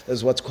call it.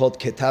 There's what's called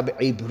kitab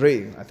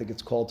Ibri. I think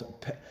it's called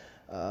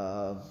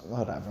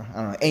whatever.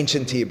 I don't know.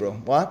 Ancient Hebrew.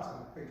 What?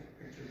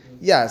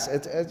 Yes,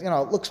 it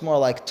looks more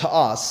like to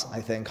us, I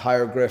think,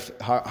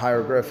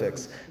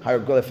 hieroglyphics,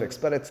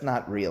 but it's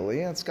not really.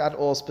 It's got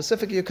all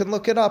specific. You can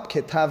look it up.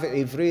 Kitab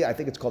Ivri, I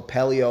think it's called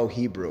Paleo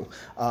Hebrew.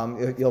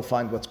 You'll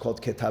find what's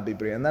called Kitab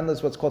Ivri, and then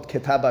there's what's called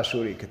Kitab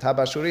Ashuri. Kitab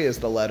Ashuri is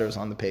the letters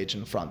on the page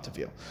in front of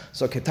you.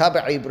 So Kitab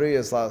Ivri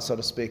is, so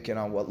to speak,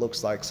 what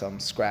looks like some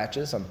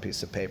scratches on a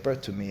piece of paper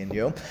to me and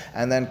you,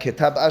 and then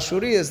Kitab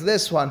Ashuri is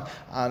this one.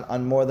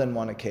 On more than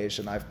one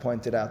occasion, I've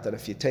pointed out that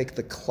if you take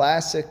the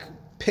classic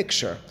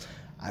picture,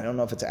 I don't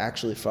know if it's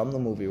actually from the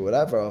movie or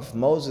whatever, of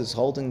Moses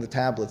holding the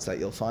tablets that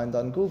you'll find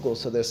on Google,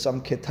 so there's some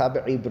Kitab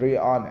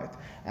Ibri on it.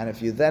 And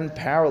if you then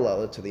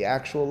parallel it to the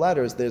actual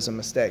letters, there's a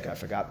mistake. I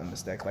forgot the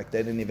mistake. Like,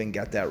 they didn't even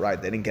get that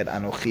right. They didn't get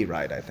Anochi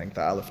right, I think,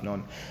 the Aleph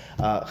Nun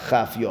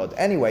Chaf Yod.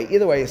 Anyway,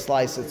 either way you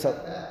slice it. So,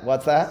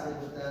 what's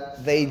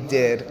that? They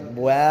did.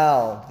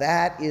 Well,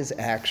 that is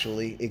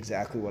actually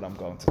exactly what I'm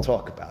going to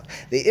talk about.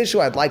 The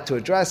issue I'd like to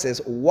address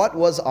is what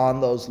was on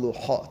those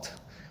luchot.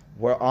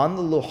 Were on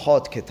the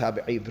luchot Kitab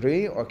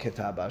Ibri or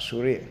Kitab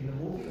Ashuri? In the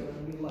movie or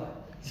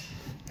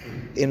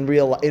in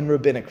real life? In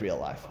rabbinic real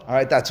life. All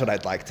right, that's what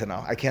I'd like to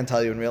know. I can't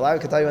tell you in real life.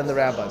 I can tell you in the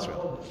rabbis'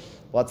 real life.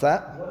 What's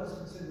that? What is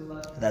considered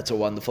like? That's a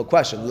wonderful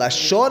question.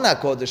 Lashon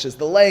HaKodesh is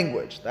the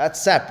language.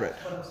 That's separate.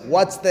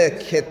 What's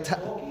the Kitab?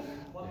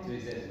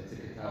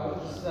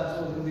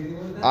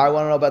 I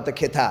want to know about the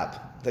Kitab.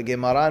 The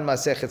Gemara in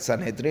Masechet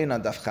Sanhedrin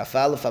on Daf Kaf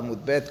Aleph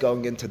Amud Bet,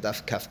 going into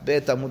Daf Kaf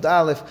Bet Amud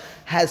Aleph,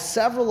 has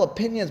several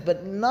opinions,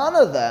 but none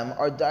of them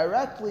are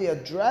directly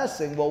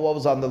addressing what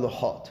was on the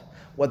Luchot.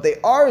 What they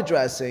are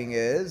addressing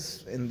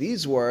is, in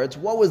these words,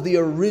 what was the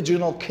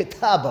original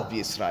Kitab of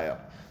Yisrael?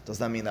 Does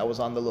that mean that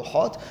was on the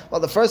Luchot? Well,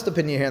 the first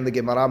opinion here in the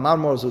Gemara, Mar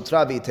Mor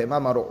Zutra v'itema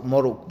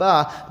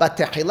morukba, but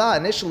Tehila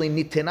initially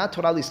nitena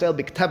Torah l'Yisrael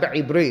b'ktab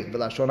Ibri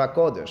v'lashon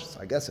HaKodesh. So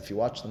I guess if you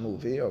watch the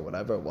movie or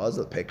whatever it was,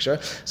 the picture,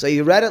 so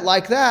you read it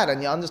like that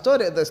and you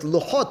understood it. There's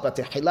Luchot, but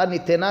Tehila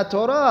nitena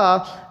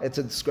Torah. It's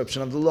a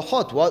description of the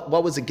Luchot.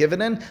 What was it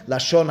given in?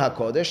 Lashon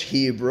HaKodesh,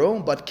 Hebrew,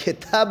 but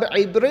Kitab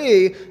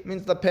Ibri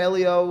means the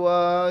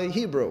Paleo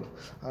Hebrew,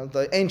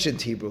 the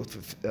ancient Hebrew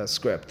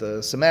script,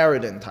 the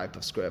Samaritan type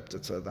of script.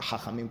 It's the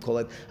Chachamim call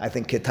it, I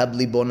think, Kitab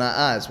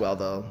Libona'a as well,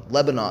 the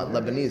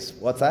Lebanese.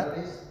 What's that?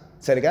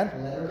 Say it again?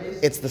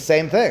 It's the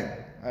same thing.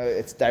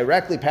 It's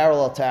directly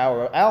parallel to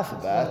our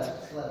alphabet.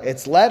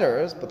 It's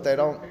letters, but they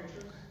don't...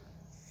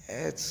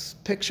 It's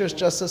pictures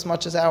just as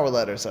much as our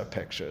letters are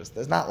pictures.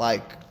 There's not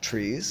like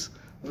trees.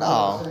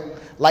 No.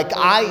 Like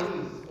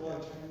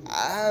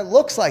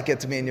looks like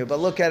it to me and you, but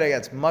look at it,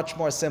 it's much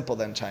more simple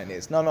than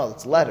Chinese. No,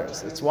 it's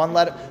letters. It's one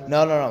letter.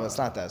 No, it's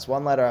not that. It's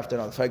one letter after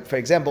another. For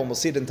example, we'll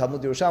see it in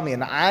Talmud Yerushalmi,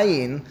 an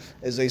ayin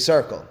is a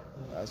circle.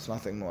 That's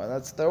nothing more.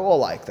 They're all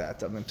like that,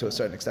 to a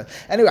certain extent.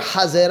 Anyway,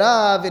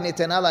 Hazera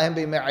v'nitena lahem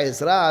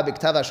b'Ezra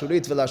b'ktav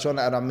Ashurit v'lashon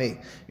Arami.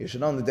 You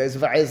should know in the days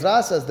of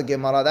Ezra, says the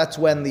Gemara, that's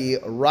when the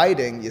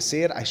writing, you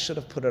see it? I should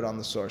have put it on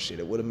the source sheet.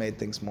 It would have made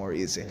things more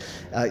easy.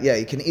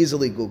 You can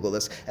easily Google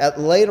this.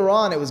 Later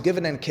on, it was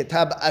given in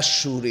Kitab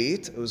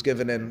Ashurit. It was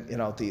given in,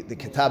 the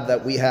Kitab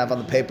that we have on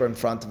the paper in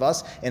front of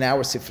us, in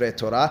our Sifrei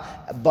Torah.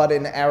 But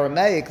in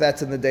Aramaic,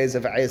 that's in the days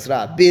of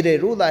Ezra.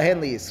 Bireru lahen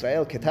li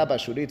Yisrael, Kitab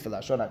Ashurit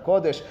v'lashon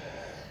HaKodesh.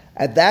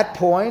 At that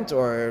point,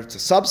 or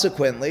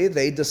subsequently,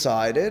 they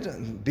decided,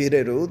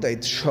 Bireru, they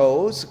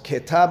chose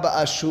Kitab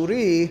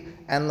Ashuri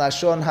and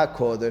Lashon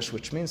HaKodesh,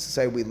 which means to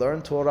say we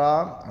learn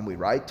Torah and we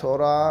write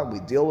Torah, we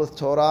deal with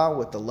Torah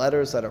with the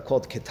letters that are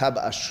called Kitab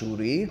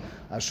Ashuri.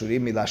 Ashuri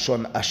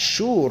milashon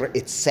Ashur,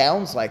 it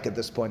sounds like at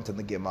this point in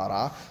the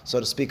Gemara, so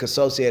to speak,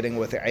 associating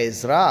with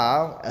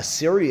Ezra,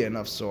 Assyrian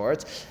of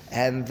sorts,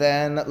 and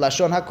then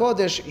Lashon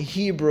HaKodesh,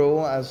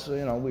 Hebrew, as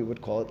we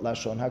would call it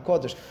Lashon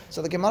HaKodesh.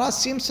 So the Gemara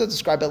seems to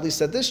describe, at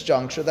least at this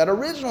juncture, that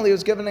originally it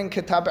was given in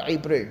Kitab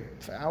Ibri.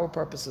 For our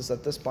purposes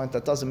at this point,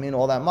 that doesn't mean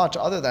all that much,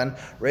 other than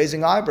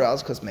raising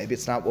eyebrows, because maybe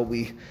it's not what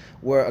we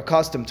were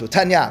accustomed to.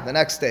 Tanya, the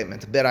next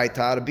statement,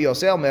 Beraita, Rabbi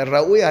Yosei Omer,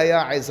 Ra'ui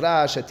haya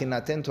Ezra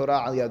shetinaten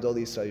Torah al yado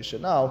l'Yisrael. You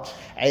should know,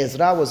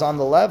 Ezra was on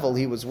the level,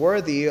 he was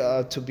worthy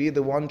to be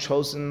the one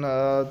chosen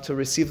to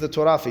receive the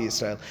Torah for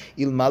Israel.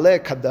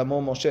 Ilmale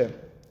kadamo Moshe.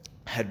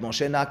 Had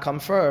Moshe not come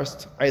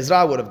first,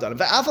 Ezra would have done it.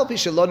 Ve'afal pi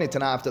shelo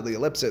nitana, after the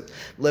ellipsis,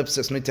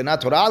 nitana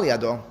Torah al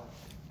yado.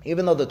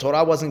 Even though the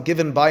Torah wasn't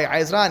given by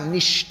Ezra,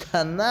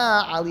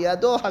 nishtana al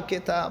yado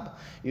hakitab.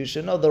 You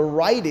should know the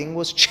writing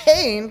was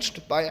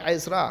changed by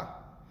Ezra.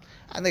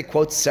 And they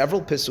quote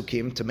several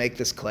Pisukim to make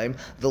this claim,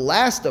 the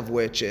last of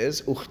which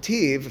is,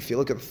 Uchtiv, if you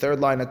look at the third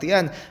line at the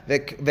end,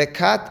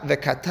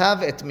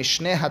 Vekatav et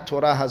Mishneh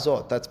HaTorah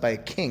Hazot. That's by a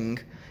king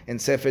in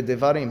Sefer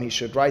Devarim. He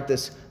should write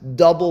this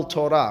double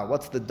Torah.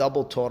 What's the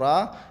double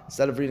Torah?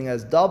 Instead of reading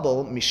as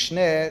double,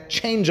 Mishneh,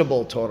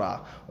 changeable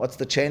Torah. What's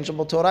the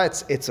changeable Torah?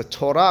 It's a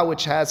Torah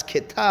which has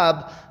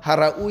Kitab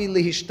Hara'ui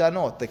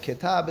Lihishtanot. The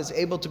Kitab is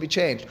able to be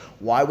changed.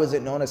 Why was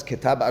it known as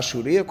Kitab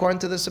Ashuri according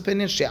to this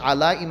opinion?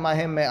 She'ala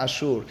imahem me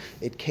Ashur.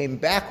 It came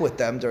back with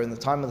them during the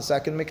time of the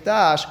second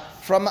Mikdash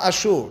from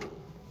Ashur.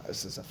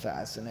 This is a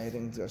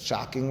fascinating,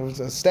 shocking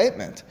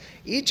statement.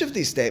 Each of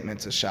these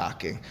statements is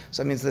shocking.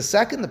 So it means the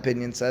second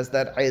opinion says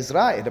that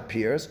Ezra, it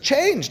appears,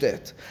 changed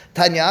it.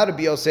 Tanya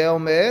Rabbi Yosef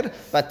Omer,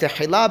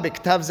 "Vatechila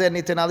b'ktav ze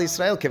niten al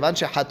Yisrael, kevan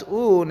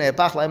shechat'u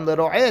ne'epach lahem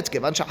lero'et,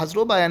 kevan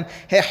shechazru bahen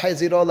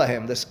hecheziro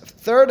lahem." This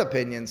third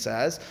opinion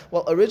says,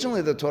 well,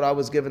 originally the Torah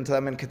was given to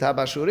them in Kitab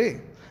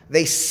Ashuri.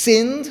 They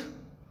sinned,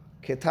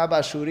 Kitab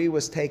Ashuri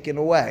was taken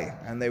away,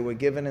 and they were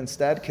given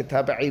instead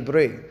Kitab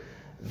Ibri.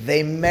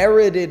 They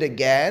merited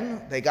again,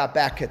 they got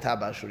back Kitab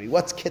Ashuri.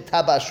 What's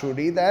Kitab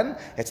Ashuri then?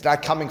 It's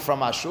not coming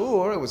from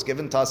Ashur, it was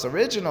given to us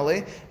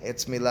originally.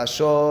 It's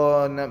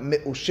Milashon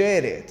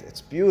Me'usheret.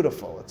 It's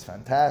beautiful, it's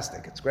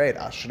fantastic, it's great.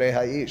 Ashrei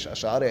Ha'ish,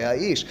 Asharei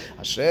Ha'ish.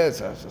 Ashrei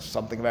is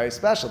something very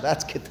special.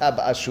 That's Kitab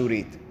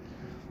Ashurit.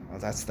 Well,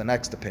 that's the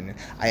next opinion.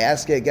 I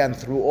ask you again,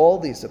 through all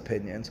these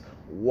opinions,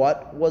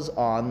 what was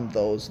on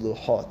those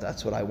luchot?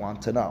 That's what I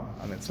want to know.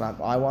 I mean, it's not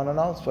I want to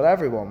know, it's what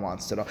everyone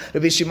wants to know.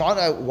 Rabbi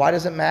Shimon, why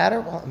does it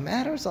matter? Well, it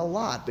matters a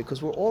lot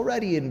because we're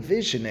already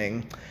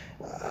envisioning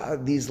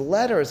these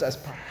letters as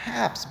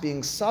perhaps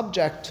being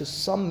subject to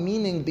some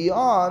meaning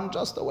beyond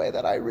just the way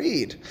that I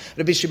read.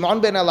 Rabbi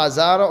Shimon ben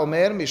Elazar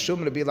Omer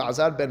Mishum Rabbi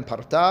Elazar ben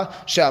Parta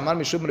She'amar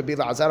Mishum Rabbi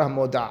Elazar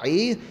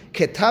HaModa'i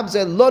Ketab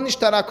ze lo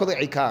nishtana kol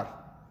ikar.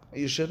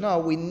 You should know,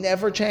 we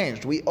never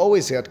changed. We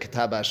always had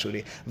Kitab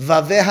Ashuri.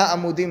 Vaveh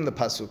ha'amudim, the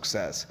Pasuk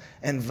says.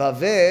 And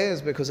Vaveh is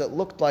because it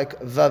looked like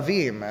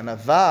Vavim. And a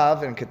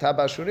Vav in Kitab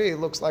Ashuri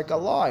looks like a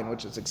line,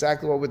 which is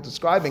exactly what we're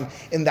describing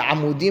in the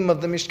Amudim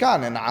of the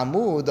Mishkan. And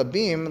Amud, a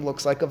beam,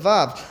 looks like a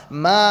Vav.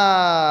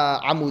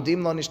 Ma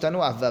Amudim lo nishtanu,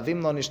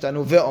 Avavim lo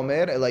nishtanu,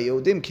 ve'omer ela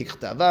Yehudim ki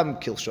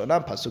chtavam,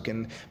 kilshonam, Pasuk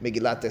in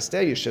Megillat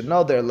Esther. You should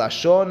know their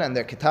Lashon and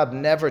their Kitab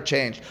never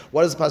changed.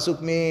 What does the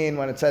Pasuk mean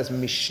when it says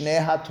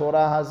Mishneh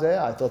HaTorah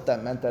Hazeh? I thought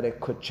that meant that it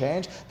could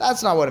change.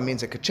 That's not what it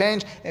means, it could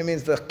change. It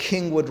means the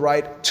king would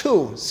write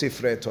two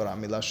Sifrei Torah,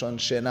 Milashon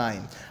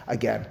Shenaim.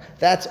 Again,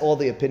 that's all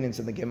the opinions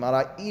in the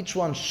Gemara. Each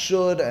one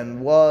should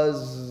and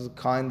was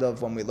kind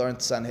of, when we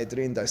learned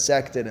Sanhedrin,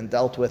 dissected and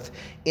dealt with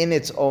in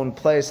its own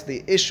place.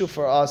 The issue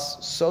for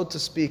us, so to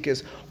speak,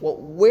 is, well,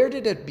 where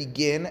did it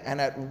begin and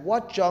at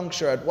what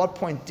juncture, at what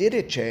point did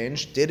it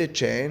change? Did it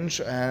change?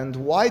 And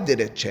why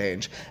did it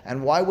change?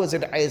 And why was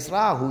it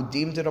Ezra who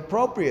deemed it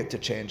appropriate to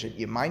change it?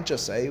 You might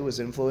just say he was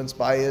influenced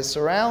by his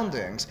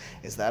surroundings.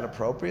 Is that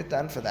appropriate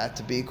then for that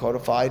to be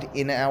codified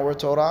in our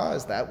Torah?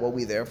 Is that what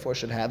we therefore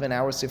should have in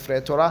our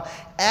Sifrei Torah?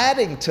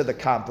 Adding to the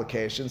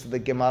complications of the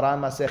Gemara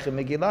Masechet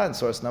Megillah in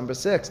source number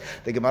 6.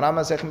 The Gemara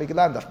Masechet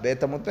Megillah, Daf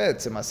Bet Amud Bet,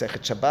 it's in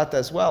Masechet Shabbat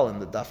as well, in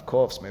the Daf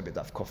Kofs, maybe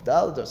Daf Kof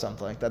Daled or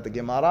something like that. The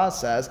Gemara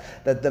says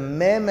that the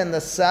Mem and the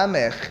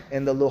Samech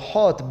in the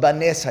Luchot,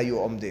 Banes Hayu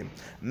Omdim.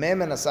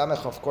 Mem and the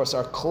Samech, of course,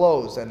 are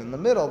closed, and in the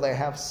middle they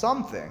have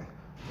something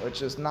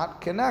which is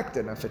not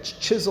connected. If it's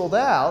chiseled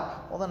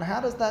out, well then how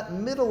does that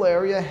middle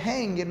area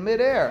hang in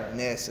midair?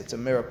 Yes, it's a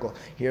miracle.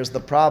 Here's the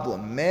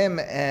problem. Mem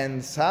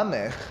and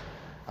Samech,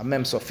 a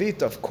Mem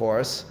Sofit of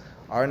course,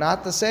 are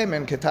not the same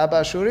in Kitab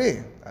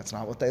Ashuri. That's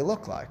not what they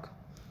look like.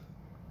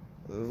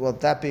 Well,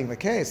 that being the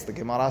case, the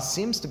Gemara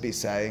seems to be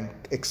saying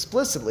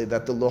explicitly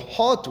that the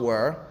Luchot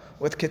were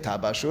with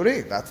Kitab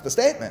Ashuri. That's the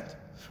statement.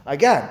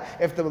 Again,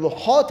 if the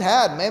Luchot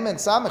had Mem and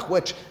Samech,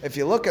 which, if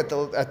you look at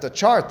the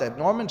chart that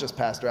Norman just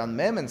passed around,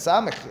 Mem and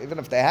Samech, even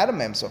if they had a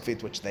Mem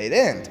Sofit, which they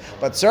didn't,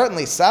 but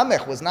certainly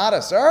Samech was not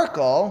a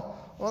circle,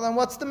 well then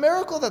what's the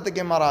miracle that the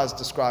Gemara is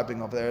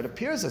describing over there? It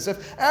appears as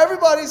if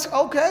everybody's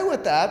okay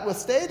with that, with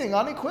stating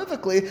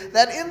unequivocally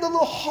that in the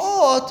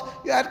Luchot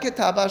you had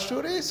Kitab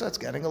Ashuri, so it's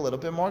getting a little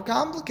bit more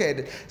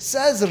complicated.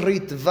 Says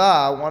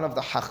Ritva, one of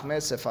the Chachmei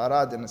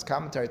Sefarad, in his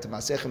commentary to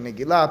Masechet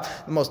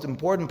Megillah, the most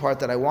important part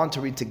that I want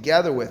to read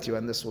together with you,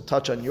 and this will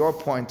touch on your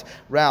point,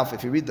 Ralph.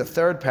 If you read the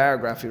third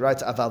paragraph, he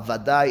writes, Aval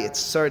Vadai, it's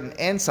certain,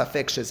 En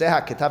Safek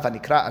Shezeh HaKitav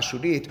HaNikra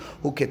Ashurit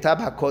Hu Kitab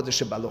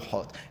HaKodesh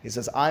Shebaluchot. He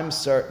says, I'm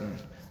certain.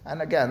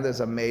 And again,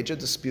 there's a major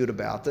dispute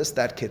about this,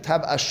 that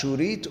Kitab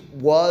Ashurit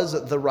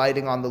was the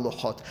writing on the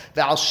Luchot.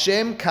 Ve'al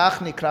Shem Kach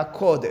Nikra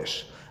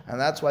Kodesh. And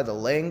that's why the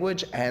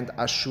language and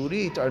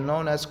Ashurit are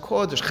known as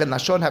Kodesh,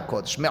 Chenashon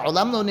HaKodesh.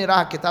 Me'olam lo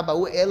nira HaKitab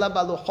ha'u ela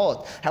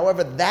baluchot.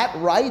 However, that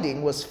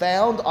writing was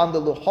found on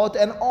the Luchot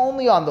and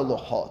only on the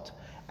Luchot.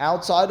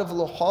 Outside of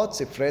Luchot,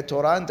 Sifrei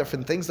Torah and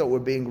different things that were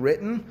being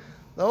written,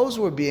 those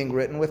were being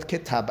written with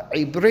Kitab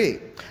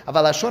Ibri.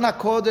 Aval Lashon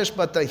HaKodesh,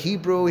 but the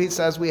Hebrew, he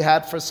says, we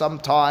had for some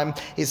time.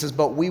 He says,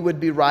 but we would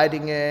be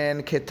writing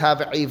in Kitab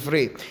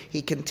Ivri. He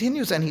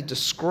continues and he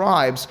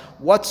describes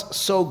what's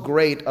so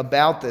great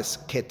about this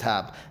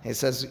Kitab. He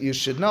says, you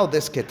should know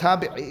this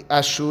Kitab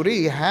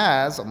Ashuri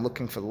has, I'm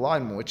looking for the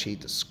line in which he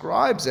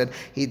describes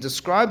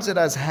it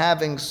as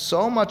having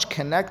so much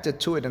connected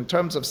to it in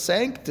terms of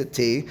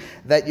sanctity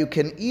that you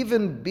can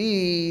even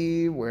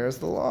be, where's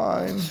the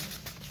line?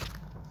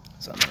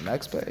 It's on the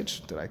next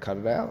page. Did I cut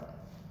it out?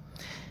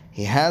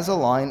 He has a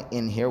line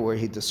in here where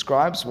he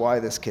describes why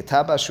this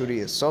Kitab Ashuri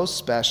is so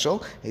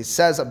special. He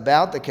says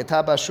about the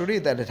Kitab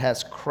Ashuri that it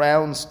has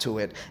crowns to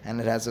it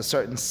and it has a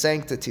certain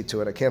sanctity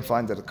to it. I can't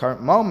find it at the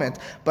current moment.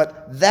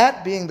 But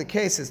that being the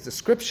case, his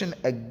description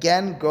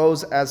again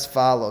goes as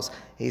follows.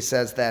 He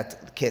says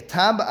that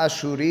Kitab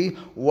Ashuri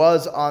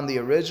was on the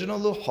original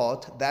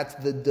Luchot. That's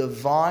the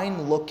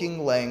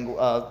divine-looking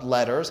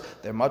letters.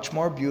 They're much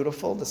more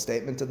beautiful. The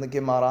statement in the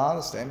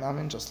Gemara,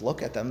 just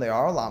look at them. They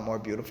are a lot more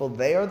beautiful.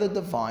 They are the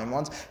divine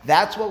ones.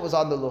 That's what was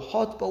on the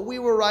Luchot, but we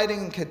were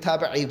writing in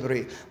Kitab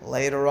Ibri.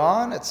 Later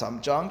on, at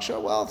some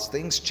juncture,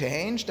 things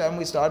changed, and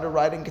we started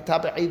writing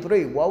Kitab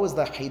Ibri. What was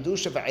the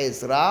Hidush of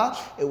Ezra?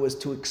 It was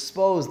to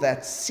expose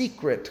that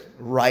secret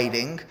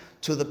writing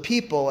to the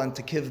people and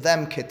to give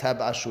them Kitab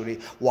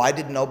Ashuri. Why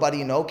did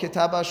nobody know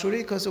Kitab Ashuri?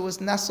 Because it was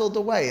nestled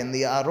away in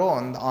the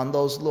Aron on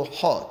those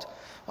Luchot.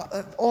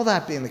 All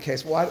that being the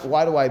case,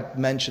 why do I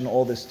mention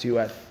all this to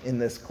you in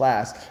this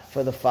class?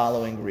 For the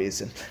following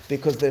reason.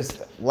 Because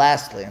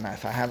lastly, and I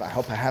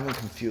hope I haven't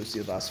confused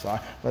you thus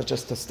far, but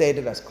just to state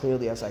it as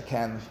clearly as I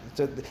can,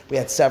 we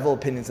had several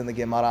opinions in the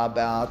Gemara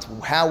about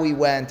how we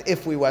went,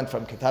 if we went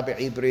from Kitab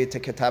Ibri to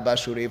Kitab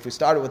Ashuri, if we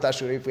started with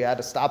Ashuri, if we had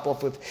to stop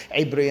off with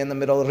Ibri in the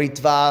middle.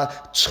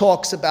 Ritva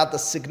talks about the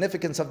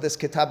significance of this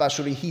Kitab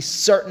Ashuri. He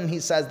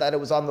says that it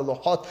was on the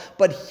Luchot,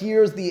 but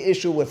here's the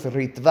issue with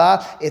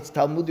Ritva. It's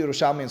Talmud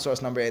Yerushalmi in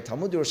source number 8.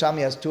 Talmud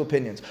Yerushalmi has two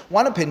opinions.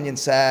 One opinion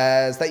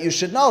says that you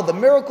should know the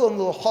miracle in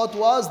the Luchot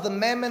was the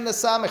Mem and the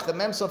Samech, the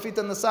Mem Sofit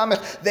and the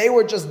Samech. They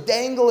were just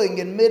dangling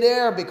in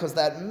midair because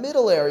that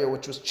middle area,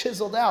 which was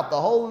chiseled out, the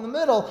hole in the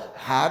middle,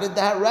 how did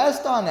that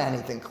rest on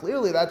anything?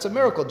 Clearly, that's a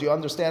miracle. Do you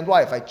understand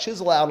why? If I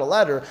chisel out a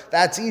letter,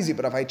 that's easy.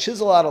 But if I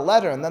chisel out a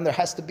letter and then there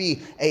has to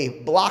be a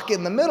block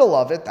in the middle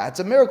of it, that's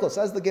a miracle.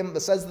 Says the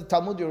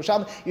Talmud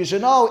Yerushalmi. You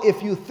should know,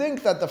 if you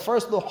think that the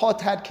first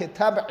Luchot had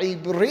Kitab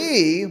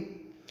Ibri,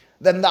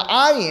 then the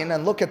ayin,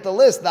 and look at the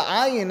list, the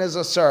ayin is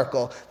a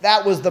circle.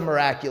 That was the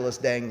miraculous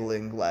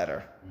dangling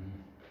letter.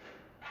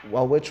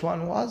 Well, which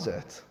one was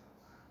it?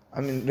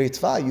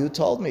 Ritva, you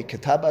told me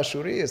Kitab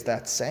Ashuri is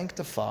that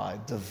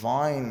sanctified,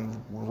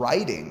 divine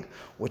writing,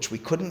 which we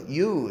couldn't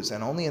use,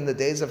 and only in the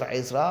days of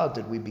Ezra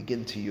did we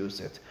begin to use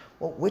it.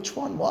 Well, which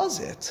one was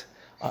it?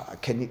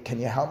 Can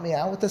you help me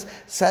out with this?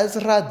 Says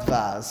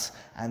Radvaz,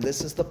 and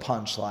this is the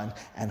punchline,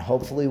 and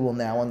hopefully we'll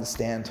now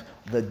understand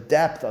the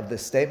depth of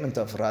this statement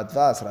of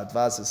Radvaz.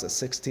 Radvaz is a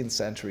 16th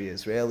century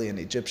Israeli and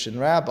Egyptian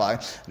rabbi,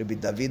 Rabbi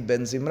David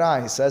ben Zimra.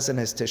 He says in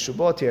his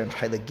Teshubot here in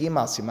Chilek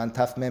Gimel, Siman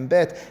Taf Mem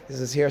Bet, he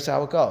says, here's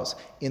how it goes.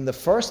 In the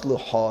first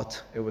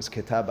Luchot, it was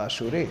Kitab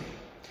Ashuri.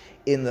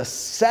 In the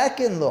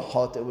second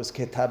Luchot, it was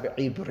Kitab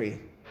Ibri.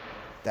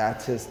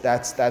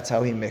 That's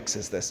how he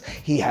mixes this.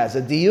 He has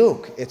a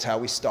diuk. It's how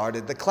we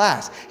started the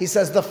class. He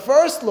says the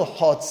first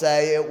Luchot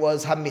say it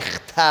was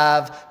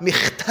Michtav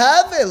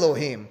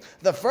Elohim.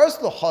 The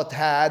first Luchot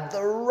had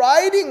the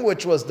writing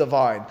which was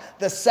divine.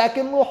 The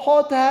second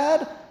Luchot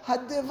had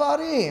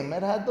Hadivarim.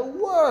 It had the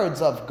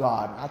words of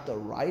God, not the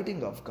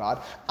writing of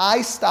God.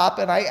 I stop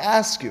and I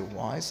ask you,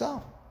 why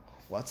so?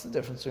 What's the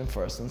difference between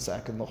first and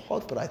second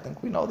Luchot? But I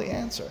think we know the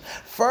answer.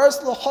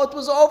 First Luchot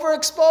was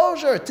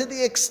overexposure to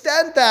the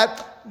extent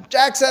that,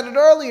 Jack said it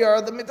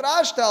earlier, the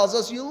Midrash tells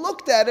us you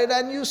looked at it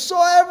and you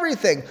saw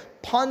everything.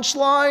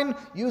 Punchline,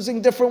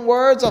 using different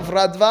words of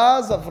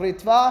Radvaz, of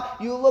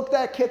Ritva. You looked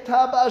at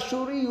Kitab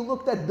Ashuri, you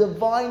looked at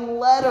divine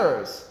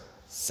letters.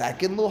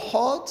 Second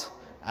Luchot,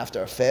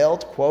 after a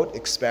failed, quote,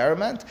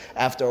 experiment,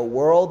 after a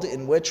world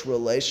in which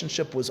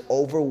relationship was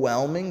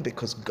overwhelming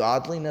because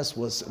godliness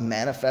was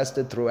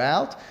manifested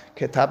throughout,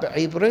 Kitab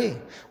Ibri.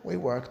 We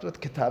worked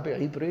with Kitab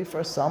Ibri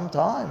for some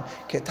time.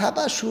 Kitab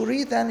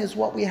Ashuri then is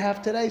what we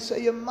have today. So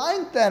you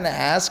might then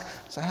ask,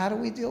 so how do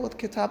we deal with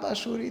Kitab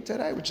Ashuri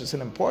today? Which is an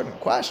important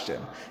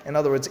question. In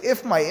other words,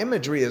 if my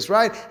imagery is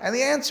right, and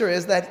the answer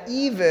is that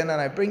even,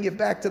 and I bring you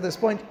back to this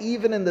point,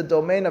 even in the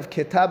domain of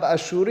Kitab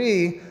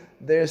Ashuri,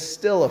 there's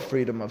still a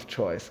freedom of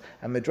choice.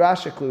 And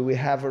midrashically, we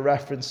have a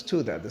reference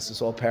to that. This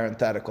is all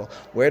parenthetical.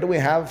 Where do we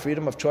have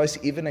freedom of choice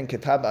even in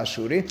Kitab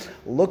Ashuri?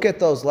 Look at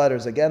those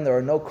letters. Again, there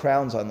are no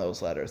crowns on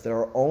those letters. There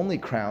are only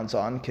crowns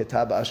on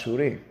Kitab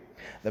Ashuri.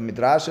 The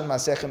Midrash in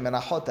Masechet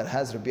Menachot that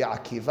has Rabbi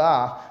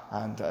Akiva,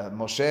 and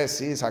Moshe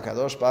sees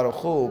HaKadosh Baruch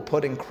Hu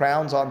putting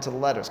crowns onto the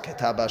letters,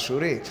 Kitab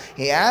Ashuri.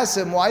 He asks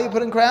him, why are you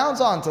putting crowns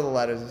onto the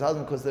letters? He tells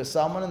him, because there's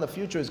someone in the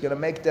future who's going to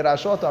make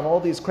derashot on all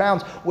these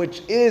crowns,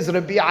 which is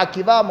Rabbi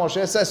Akiva.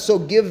 Moshe says, so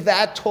give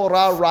that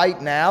Torah right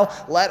now.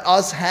 Let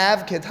us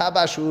have Kitab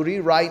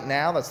Ashuri right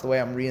now. That's the way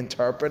I'm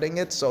reinterpreting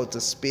it, so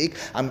to speak.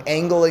 I'm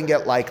angling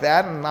it like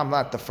that, and I'm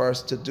not the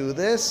first to do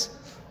this.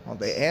 Well,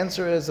 the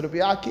answer is Rabbi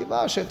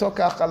Akiva,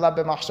 shetokach ala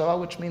b'machshava,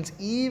 which means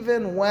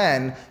even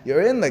when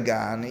you're in the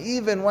Gan,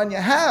 even when you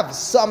have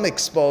some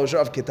exposure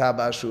of Kitab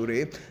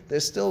Ashuri,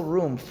 there's still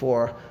room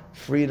for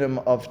freedom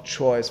of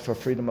choice, for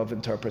freedom of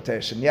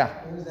interpretation. Yeah?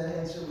 What was that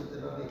answer with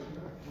the Rabbi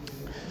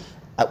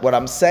Akiva? What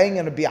I'm saying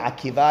in Rabbi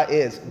Akiva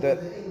is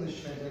that... The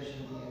English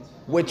translation of the answer.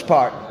 Which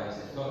part?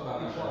 Talk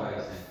about Machshava,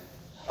 he's saying.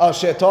 Oh,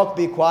 shetok,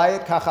 be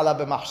quiet. Kachala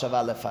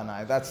b'machshava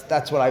lefanai.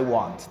 That's what I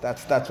want.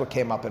 That's what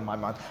came up in my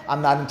mind.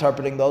 I'm not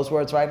interpreting those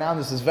words right now.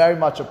 This is very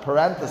much a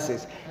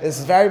parenthesis. This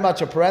is very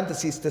much a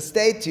parenthesis to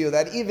state to you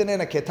that even in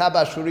a Kitab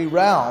Ashuri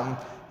realm,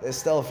 there's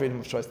still a freedom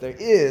of choice. There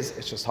is.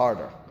 It's just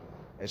harder.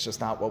 It's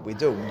just not what we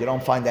do. You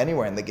don't find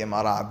anywhere in the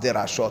Gemara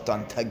dirashot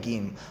on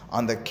tagim,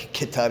 on the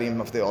kitarim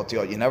of the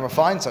otiyot. You never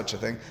find such a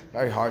thing.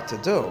 Very hard to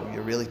do.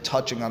 You're really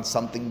touching on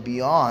something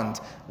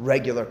beyond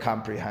regular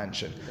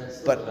comprehension.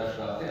 But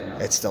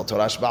it's still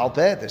Torah Sheba'al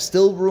Peh. There's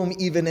still room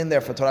even in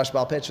there for Torah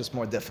Sheba'al Peh. It's just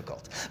more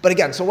difficult. But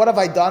again, so what have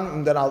I done?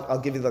 And then I'll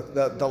give you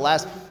the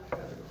last.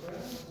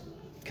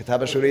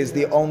 Kitab Ashuri is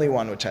the only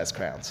one which has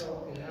crowns.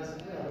 So it has,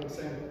 I was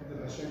saying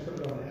that Hashem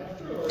put it on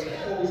after, or it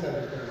always had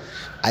a crown?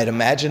 I'd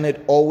imagine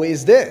it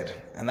always did.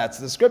 And that's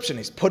the description.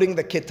 He's putting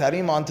the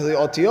kitarim onto the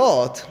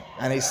otiyot,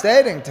 and he's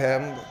stating to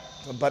him,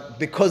 but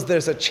because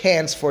there's a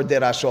chance for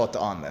derashot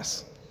on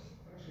this.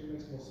 Actually, it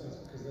makes more sense,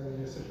 because then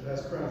you said it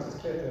has crowns,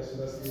 it's keter, so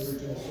that's the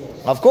original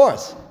source. Of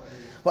course.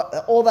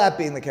 But all that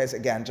being the case,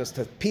 again, just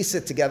to piece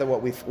it together,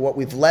 what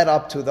we've led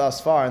up to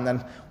thus far, and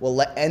then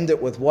we'll end it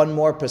with one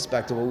more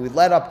perspective. What we've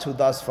led up to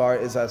thus far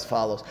is as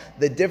follows.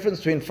 The difference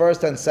between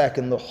first and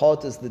second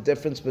luchot is the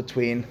difference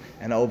between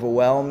an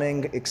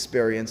overwhelming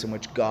experience in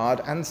which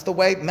God, and it's the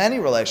way many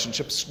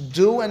relationships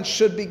do and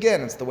should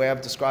begin. It's the way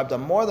I've described on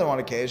more than one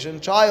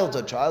occasion,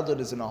 childhood. Childhood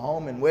is in a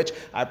home in which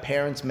our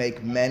parents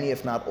make many,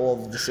 if not all,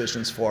 the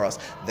decisions for us.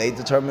 They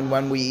determine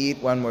when we eat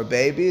when we're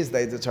babies.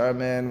 They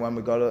determine when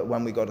we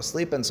go to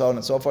sleep, and so on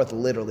and so forth,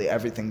 literally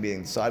everything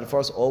being decided for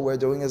us. All we're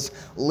doing is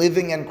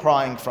living and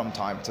crying from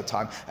time to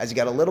time. As you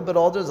get a little bit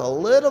older, there's a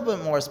little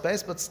bit more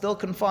space, but still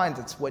confined.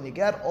 It's when you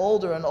get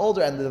older and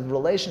older and the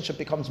relationship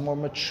becomes more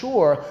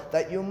mature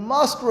that you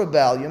must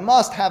rebel, you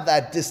must have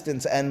that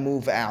distance and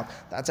move out.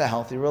 That's a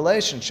healthy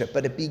relationship,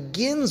 but it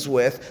begins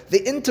with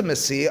the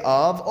intimacy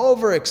of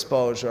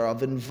overexposure,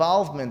 of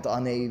involvement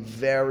on a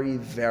very,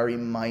 very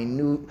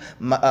minute,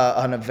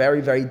 on a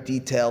very, very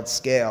detailed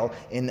scale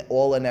in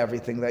all and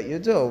everything that you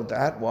do.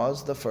 That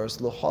was the first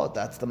luchot.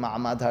 That's the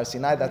Ma'amad Har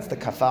Sinai. That's the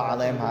Kafa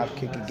Aleim Har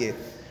Kikigit.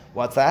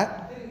 What's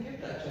that? They didn't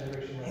give that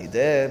generation. He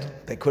did.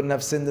 They couldn't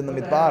have sinned in the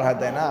Midbar had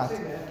they not.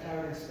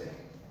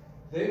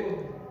 They were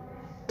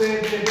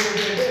big.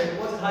 It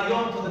wasn't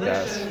Hayom to the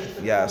next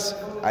generation. Yes.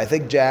 I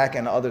think Jack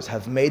and others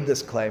have made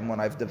this claim when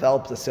I've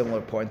developed a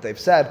similar point. They've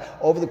said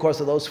over the course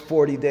of those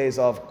 40 days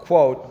of,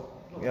 quote,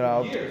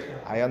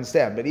 I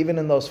understand, but even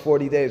in those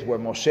 40 days where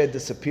Moshe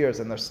disappears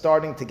and they're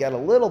starting to get a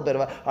little bit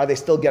of are they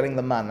still getting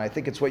the man? And I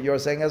think it's what you're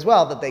saying as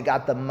well, that they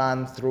got the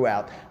man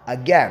throughout.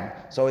 Again,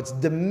 so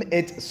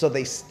so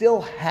they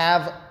still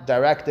have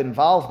direct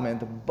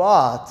involvement,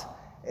 but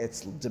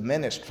it's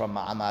diminished from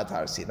Ma'amad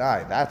Har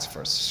Sinai, that's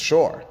for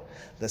sure.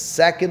 The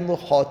second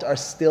luchot are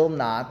still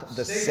not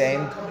the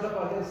same.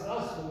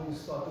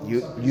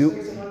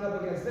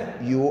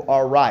 You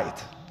are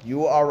right.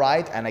 You are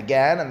right, and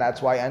again, and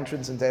that's why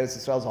entrance into Eretz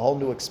Yisrael is a whole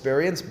new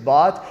experience,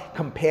 but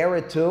compare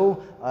it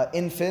to an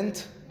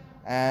infant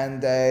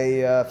and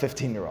a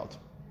 15-year-old.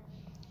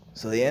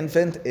 So the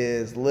infant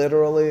is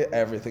literally,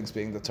 everything's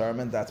being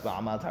determined, that's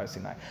Ma'amad Har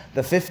Sinai.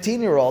 The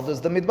 15-year-old is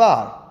the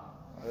Midbar.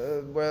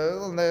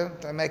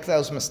 They make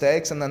those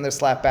mistakes, and then they're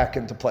slapped back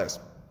into place.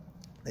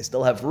 They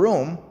still have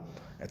room,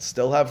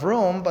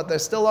 but they're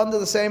still under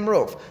the same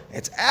roof.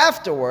 It's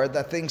afterward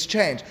that things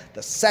change.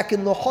 The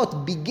second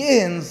luchot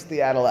begins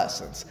the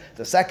adolescence.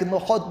 The second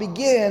luchot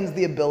begins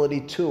the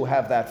ability to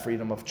have that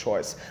freedom of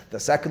choice. The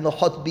second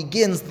luchot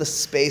begins the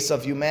space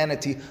of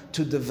humanity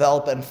to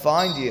develop and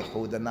find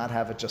yichud and not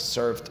have it just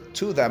served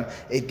to them.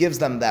 It gives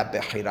them that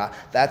bechira.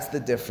 That's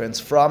the difference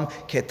from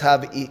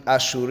Kitab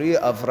Ashuri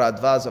of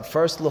Radvaz of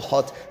first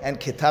luchot and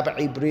Kitab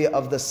Ibri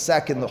of the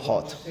second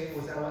luchot. It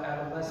was our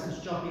adolescence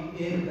jumping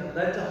in that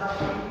led to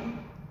Happy,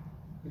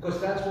 because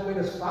that's what made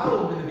us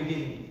follow him in the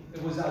beginning.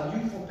 It was our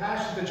youthful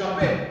passion to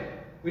jump in.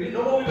 We didn't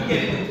know what we were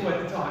getting into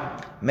at the time.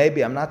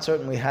 Maybe, I'm not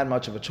certain we had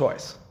much of a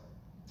choice.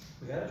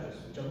 We had a choice.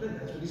 We jumped in.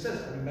 That's what he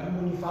says. I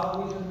remember when you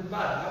followed me in the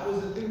Midbar. That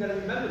was the thing that I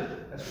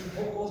remembered. That's what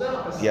Paul calls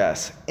out.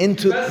 Yes,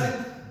 into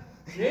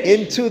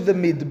the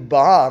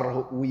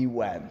Midbar we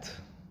went,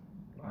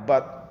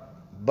 but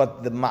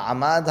But the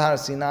Ma'amad Har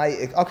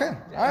Sinai, okay,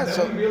 all right. And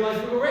then we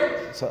realized we were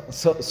raped.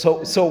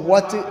 So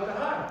what do?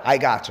 I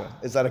gotcha.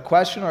 Is that a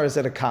question or is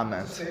it a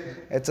comment?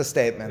 It's a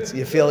statement.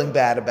 You're feeling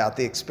bad about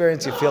the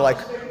experience. You feel like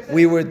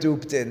we were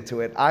duped into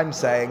it. I'm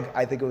saying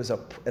I think it was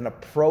an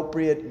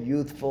appropriate,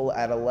 youthful,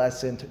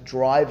 adolescent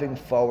driving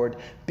forward,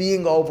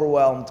 being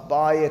overwhelmed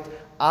by it.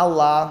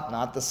 Allah,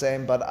 not the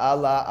same, but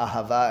Allah,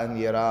 Ahava and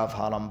Yirav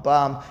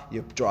Harambam,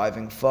 you're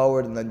driving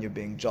forward and then you're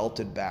being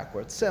jolted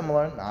backwards.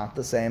 Similar, not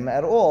the same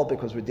at all,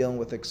 because we're dealing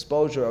with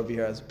exposure over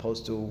here as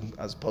opposed to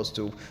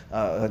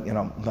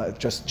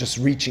just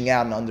reaching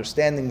out and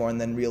understanding more and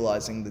then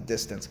realizing the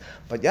distance.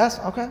 But yes,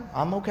 okay,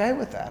 I'm okay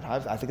with that.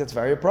 I think it's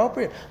very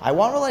appropriate. I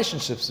want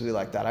relationships to be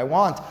like that. I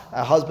want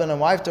a husband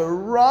and wife to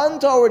run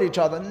toward each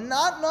other,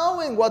 not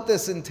knowing what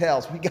this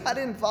entails. We got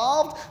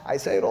involved. I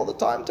say it all the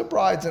time to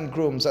brides and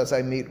grooms as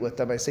I meet with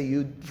them. I say,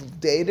 you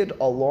dated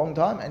a long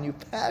time and you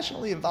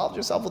passionately involved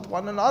yourself with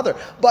one another,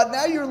 but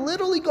now you're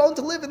literally going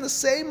to live in the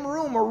same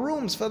room or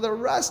rooms for the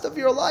rest of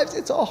your lives.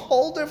 It's a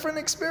whole different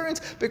experience,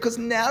 because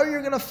now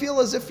you're going to feel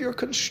as if you're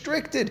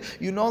constricted.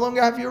 You no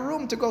longer have your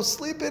room to go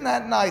sleep in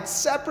at night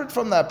separate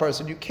from that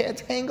person. You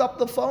can't hang up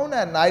the phone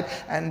at night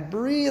and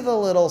breathe a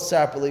little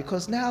separately,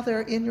 because now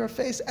they're in your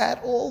face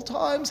at all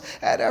times,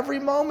 at every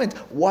moment.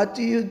 What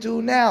do you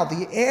do now?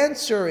 The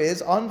answer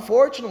is,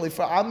 unfortunately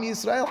for Am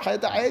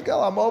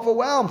Yisrael, I'm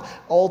overwhelmed.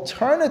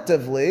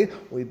 Alternatively,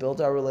 we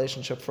build our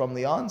relationship from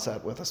the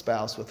onset with a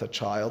spouse, with a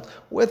child,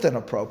 with an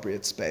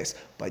appropriate space.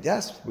 But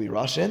yes, we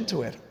rush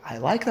into it. I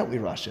like that we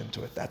rush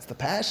into it. That's the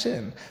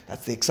passion.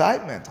 That's the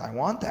excitement. I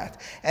want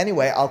that.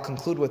 Anyway, I'll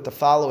conclude with the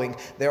following.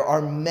 There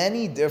are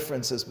many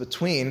differences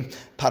between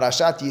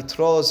Parashat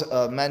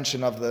Yitro's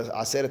mention of the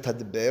Aseret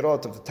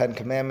HaDiberot, of the Ten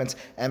Commandments,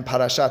 and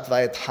Parashat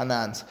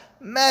Vayethanan's.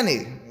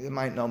 Many, you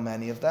might know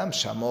many of them.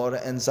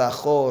 Shamor and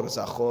Zachor.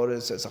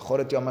 Zachor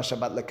et Yom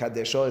HaShabbat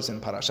lekadesho is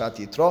in Parashat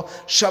Yitro.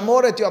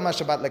 Shamor et Yom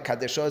HaShabbat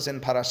lekadesho is in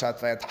Parashat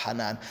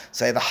Vayethanan.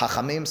 Say the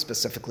Chachamim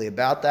specifically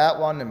about that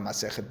one in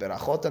Masechet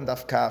Berachot and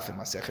Daf Kaf, in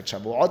Masechet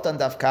Shavuot and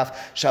Daf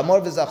Kaf.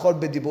 Shamor v'Zachor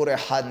b'dibur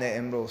echad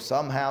ne'emru.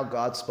 Somehow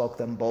God spoke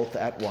them both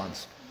at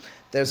once.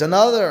 There's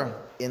another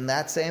in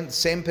that same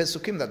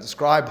Pesukim that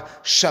describe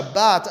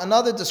Shabbat,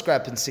 another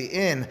discrepancy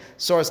in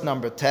source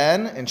number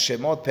 10, in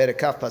Shemot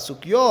Perikaf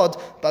Pasuk Yod.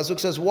 Pasuk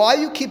says, why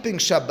are you keeping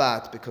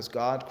Shabbat? Because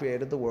God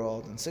created the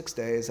world in 6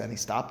 days, and He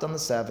stopped on the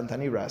seventh,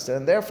 and He rested,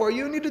 and therefore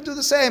you need to do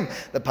the same.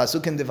 The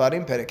Pasuk in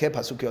Devarim, Perikeh,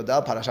 Pasuk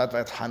Yodal, Parashat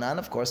Vayethanan,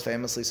 of course,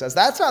 famously says,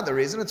 that's not the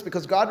reason, it's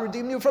because God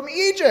redeemed you from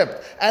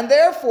Egypt, and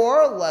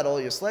therefore let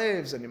all your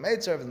slaves and your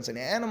maidservants and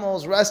your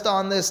animals rest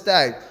on this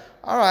day.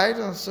 All right,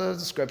 it's a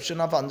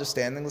description of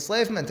understanding the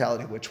slave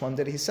mentality. Which one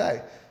did he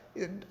say?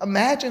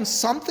 Imagine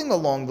something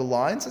along the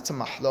lines, it's a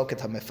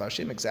mahloket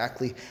ha-mefarshim,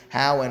 exactly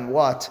how and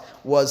what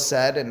was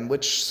said and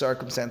which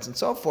circumstance and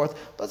so forth,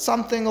 but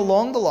something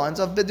along the lines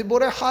of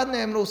b'dibur echad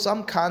ne'emru,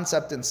 some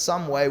concept in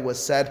some way was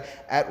said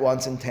at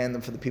once in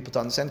tandem for the people to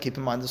understand. Keep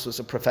in mind this was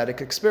a prophetic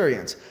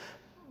experience.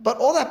 But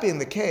all that being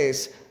the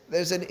case,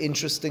 there's an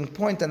interesting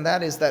point, and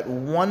that is that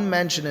one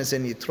mention is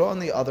in Yitro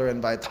and the other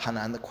in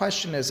Vayethanan. The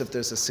question is if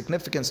there's a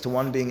significance to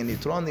one being in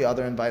Yitro and the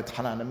other in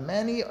Vayethanan. And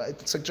many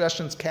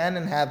suggestions can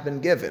and have been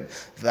given.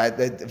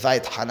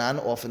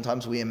 Vayethanan,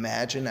 oftentimes we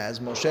imagine as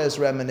Moshe's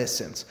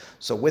reminiscence.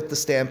 So with the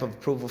stamp of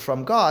approval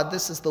from God,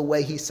 this is the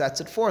way he sets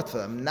it forth for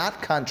them.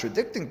 Not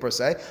contradicting per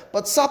se,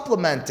 but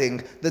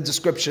supplementing the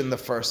description the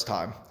first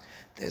time.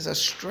 There's a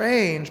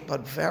strange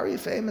but very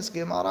famous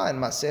Gemara in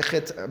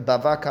Masechet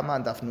Bava Kama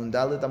Daf Nun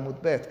Daled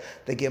Amud Bet.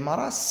 The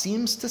Gemara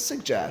seems to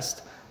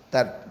suggest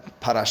that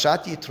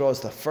Parashat Yitro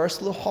is the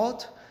first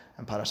Luchot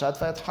and Parashat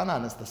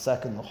Vayethanan is the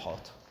second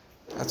Luchot.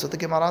 That's what the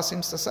Gemara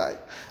seems to say.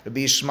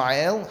 Rabbi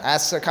Ishmael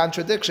asks a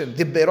contradiction.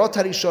 Diberot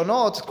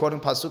harishonot, quoting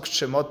Pasuk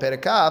Shemot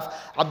Perekav,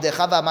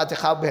 Abdecha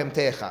v'amatecha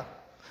behemtecha.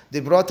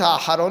 Diberot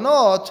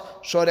ha'aharonot,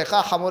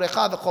 shorecha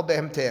hamorecha v'cho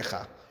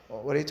behemtecha.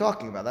 What are you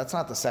talking about? That's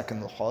not the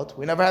second Luchot.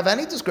 We never have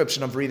any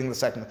description of reading the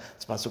second.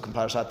 It's Pasuk in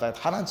Parashat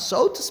Vayethanan.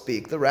 So to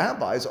speak, the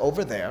rabbis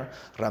over there,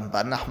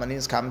 Ramban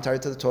Nachmani's commentary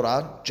to the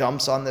Torah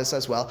jumps on this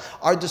as well,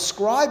 are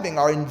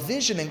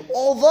envisioning,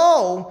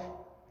 although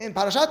in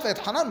Parashat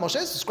Vayethanan,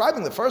 Moshe is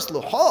describing the first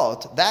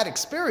Luchot, that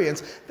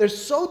experience, they're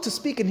so to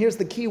speak, and here's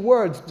the key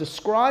words,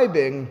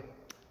 describing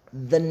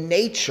the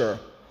nature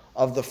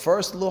of the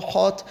first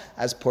Luchot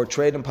as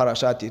portrayed in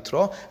Parashat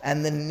Yitro,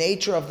 and the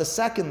nature of the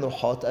second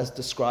Luchot as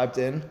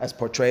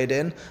portrayed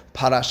in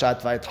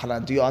Parashat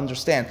Vayethanan. Do you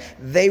understand?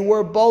 They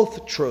were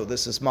both true.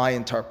 This is my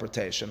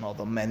interpretation,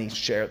 although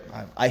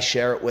I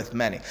share it with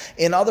many.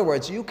 In other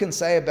words, you can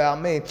say about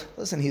me,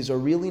 listen, he's a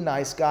really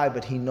nice guy,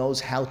 but he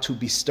knows how to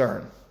be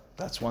stern.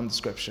 That's one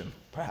description.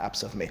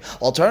 perhaps of me.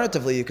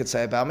 Alternatively, you could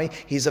say about me,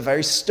 he's a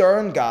very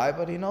stern guy,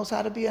 but he knows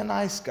how to be a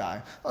nice guy.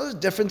 Those are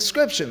different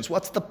descriptions.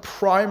 What's the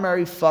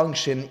primary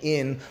function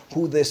in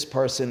who this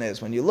person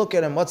is? When you look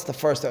at him, what's the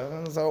first?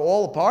 They're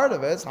all a part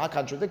of it. It's not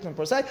contradicting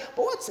per se,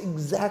 but what's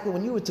exactly,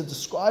 when you were to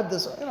describe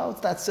this, it's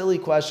that silly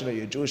question, are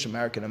you Jewish,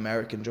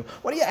 American Jew?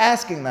 What are you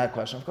asking that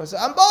question? Of course,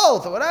 I'm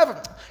both, or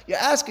whatever. You're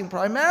asking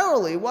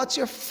primarily, what's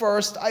your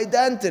first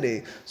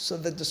identity? So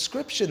the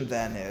description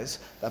then is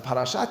that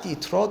Parashat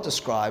Yitro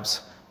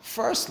describes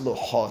first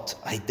Luchot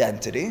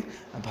identity,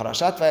 and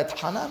Parashat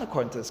Vayetchanan,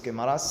 according to this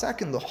Gemara,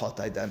 second Luchot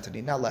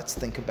identity. Now let's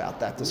think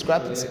about that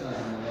discrepancy.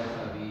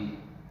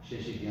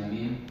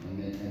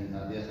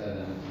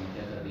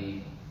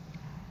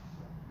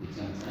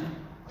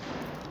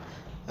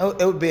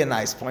 It would be a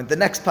nice point. The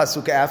next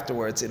pasuk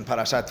afterwards in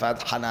Parashat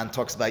Vayetchanan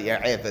talks about Yer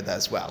Eved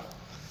as well.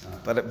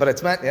 But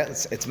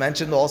it's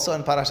mentioned also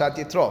in Parashat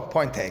Yitro.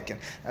 Point taken.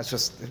 That's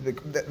just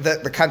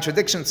the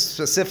contradiction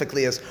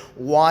specifically is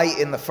why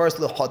in the first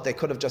Luchot they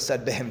could have just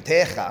said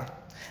Behemtecha,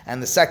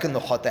 and the second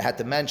Luchot they had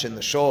to mention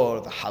the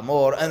shor, the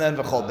hamor, and then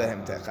V'chol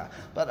Behemtecha.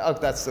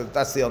 But that's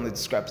the only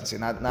discrepancy.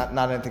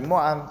 Not anything more.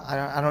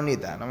 I don't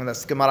need that.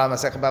 That's Gemara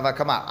Masechet Bava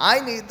Kama.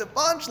 I need the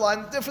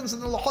punchline, the difference in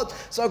the Luchot.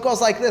 So it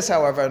goes like this.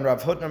 However, and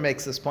Rav Hutner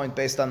makes this point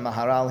based on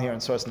Maharal here in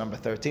source number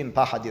 13,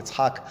 Pahad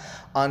Yitzchak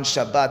on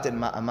Shabbat in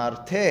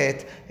Ma'amar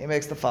Tet. He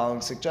makes the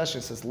following suggestion.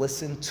 He says,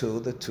 listen to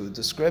the two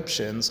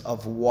descriptions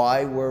of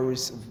why we're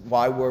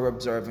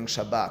observing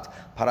Shabbat.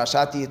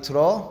 Parashat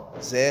Yitro,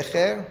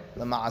 Zecher,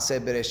 L'Maaseh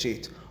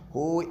Bereshit.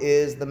 Who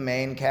is the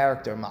main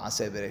character,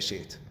 Maaseh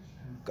Bereshit?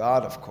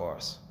 God, of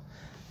course.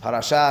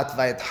 Parashat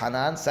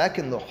Vayetchanan,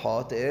 second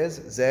Luchot is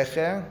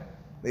Zecher,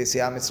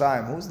 L'Yetziat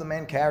Mitzrayim. Who's the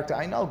main character?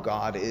 I know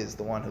God is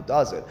the one who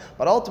does it,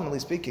 but ultimately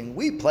speaking,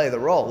 we play the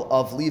role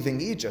of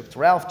leaving Egypt.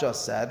 Ralph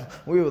just said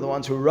we were the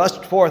ones who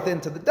rushed forth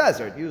into the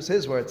desert. Use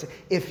his words,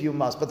 if you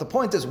must. But the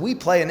point is, we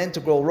play an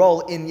integral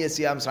role in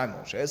Yetziat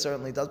Mitzrayim. Moshe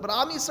certainly does, but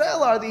Am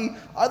Yisrael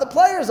are the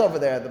players over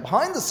there. The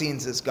behind the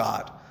scenes is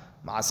God.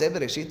 Maaseh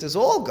Bereshit is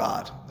all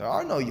God. There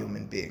are no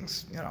human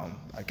beings.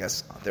 I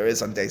guess there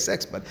is on day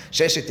 6, but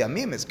Sheshet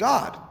Yamim is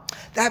God.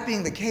 That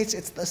being the case,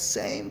 it's the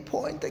same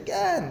point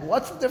again.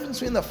 What's the difference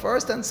between the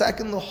first and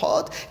second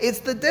Luchot? It's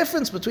the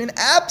difference between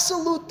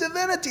absolute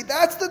divinity.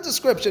 That's the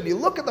description. You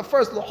look at the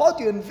first Luchot,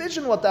 you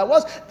envision what that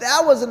was.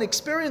 That was an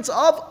experience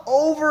of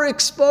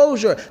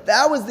overexposure.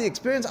 That was the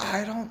experience,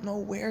 I don't know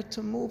where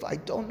to move. I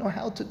don't know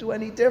how to do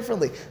any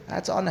differently.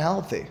 That's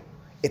unhealthy.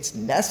 It's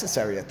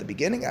necessary at the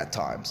beginning at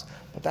times,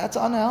 but that's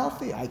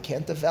unhealthy. I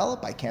can't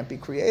develop. I can't be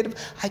creative.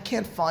 I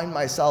can't find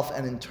myself,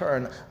 and in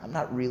turn, I'm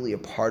not really a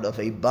part of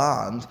a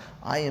bond.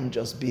 I am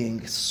just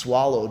being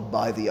swallowed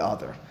by the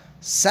other.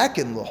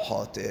 Second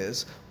Luchot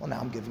is, now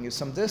I'm giving you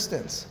some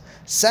distance.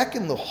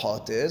 Second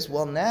Luchot is,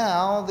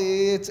 now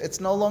it's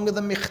no longer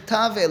the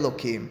Michtav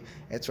Elokim.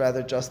 It's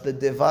rather just the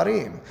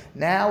Devarim.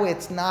 Now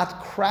it's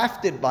not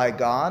crafted by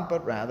God,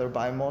 but rather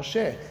by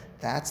Moshe.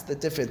 That's the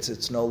difference.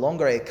 It's no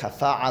longer a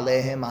kafa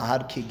alehem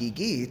ahar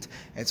kigigit.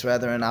 It's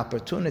rather an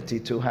opportunity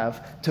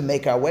to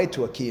make our way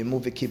to a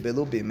kiyimu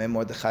v'kibelu b'imei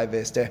Mordechai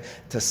v'Esther,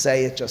 to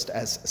say it just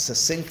as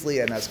succinctly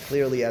and as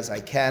clearly as I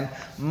can.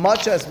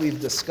 Much as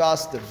we've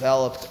discussed,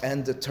 developed,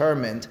 and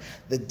determined,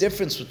 the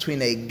difference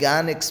between a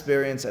Gan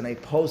experience and a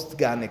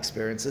post-Gan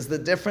experience is the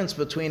difference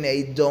between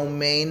a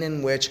domain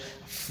in which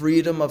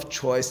freedom of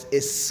choice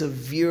is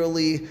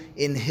severely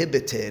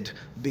inhibited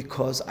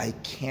because I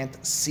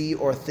can't see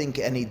or think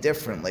any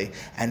differently.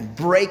 And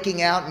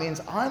breaking out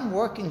means I'm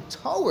working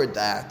toward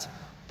that,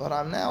 but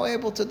I'm now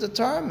able to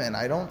determine.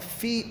 I don't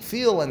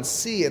feel and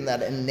see in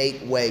that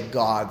innate way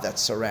God that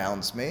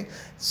surrounds me.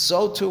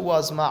 So too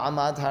was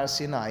Ma'amad Har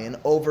Sinai, an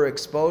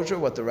overexposure,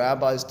 what the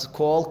rabbis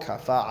call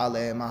kafa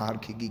alei mahar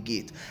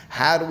kigigit.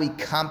 How do we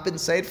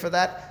compensate for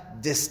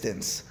that?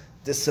 Distance,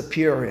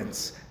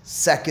 disappearance.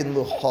 Second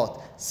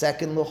Luchot,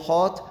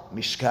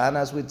 Mishkan,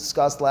 as we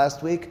discussed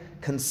last week,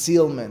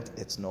 concealment.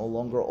 It's no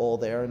longer all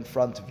there in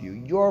front of you.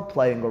 You're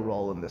playing a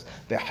role in this.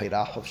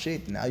 Behira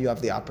Chofshit. Now you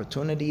have the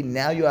opportunity,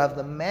 now you have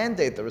the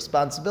mandate, the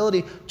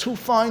responsibility to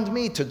find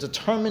me, to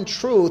determine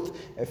truth,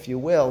 if you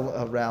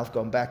will, Ralph,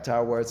 going back to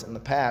our words in the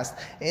past,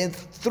 and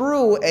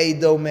through a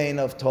domain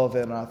of Tov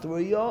and Ra, through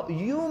your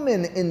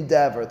human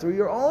endeavor, through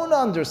your own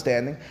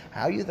understanding,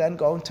 how are you then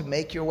going to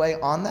make your way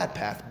on that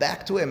path,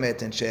 back to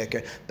Emet and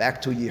Sheker, back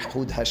to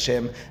Yichud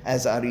Hashem,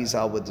 as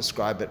Arizal would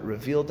describe it.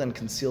 Revealed and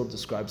concealed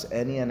describes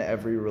any and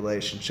every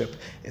relationship.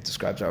 It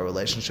describes our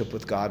relationship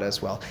with God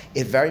as well.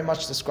 It very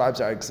much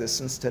describes our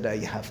existence today.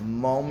 You have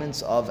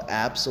moments of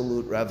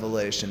absolute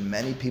revelation.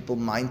 Many people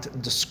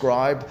might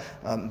describe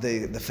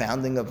the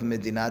founding of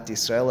Medinat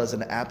Yisrael as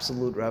an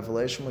absolute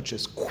revelation, which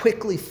is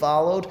quickly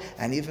followed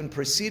and even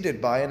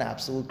preceded by an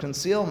absolute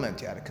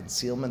concealment. You had a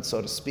concealment,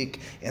 so to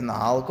speak, in the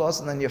Holocaust,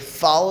 and then you're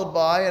followed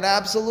by an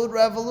absolute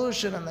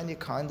revolution, and then you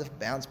kind of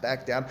bounce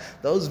back down.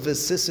 Those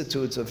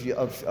vicissitudes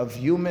of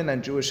human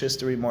and Jewish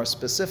history more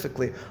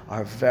specifically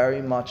are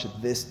very much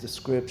this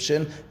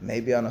description,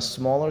 maybe on a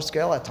smaller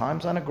scale, at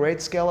times on a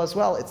great scale as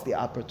well. It's the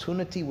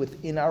opportunity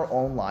within our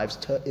own lives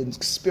to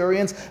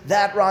experience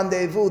that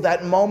rendezvous,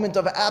 that moment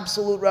of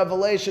absolute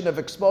revelation, of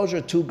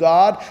exposure to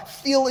God,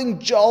 feeling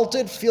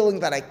jolted, feeling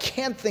that I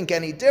can't think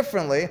any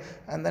differently,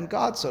 and then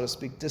God, so to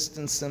speak,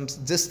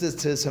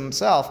 distances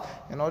himself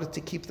in order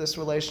to keep this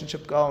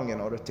relationship going, in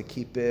order to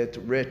keep it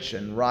rich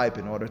and ripe,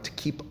 in order to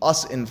keep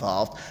us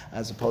involved,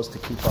 as opposed to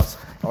keep us,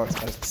 or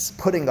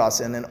putting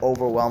us in an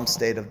overwhelmed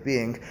state of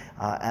being,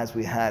 as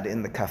we had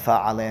in the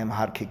Kafa Aleim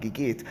Har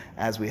Kigigit,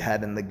 as we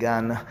had in the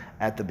Gan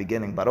at the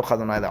beginning. Baruch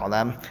Adonai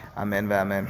Le'olam. Amen ve'amen.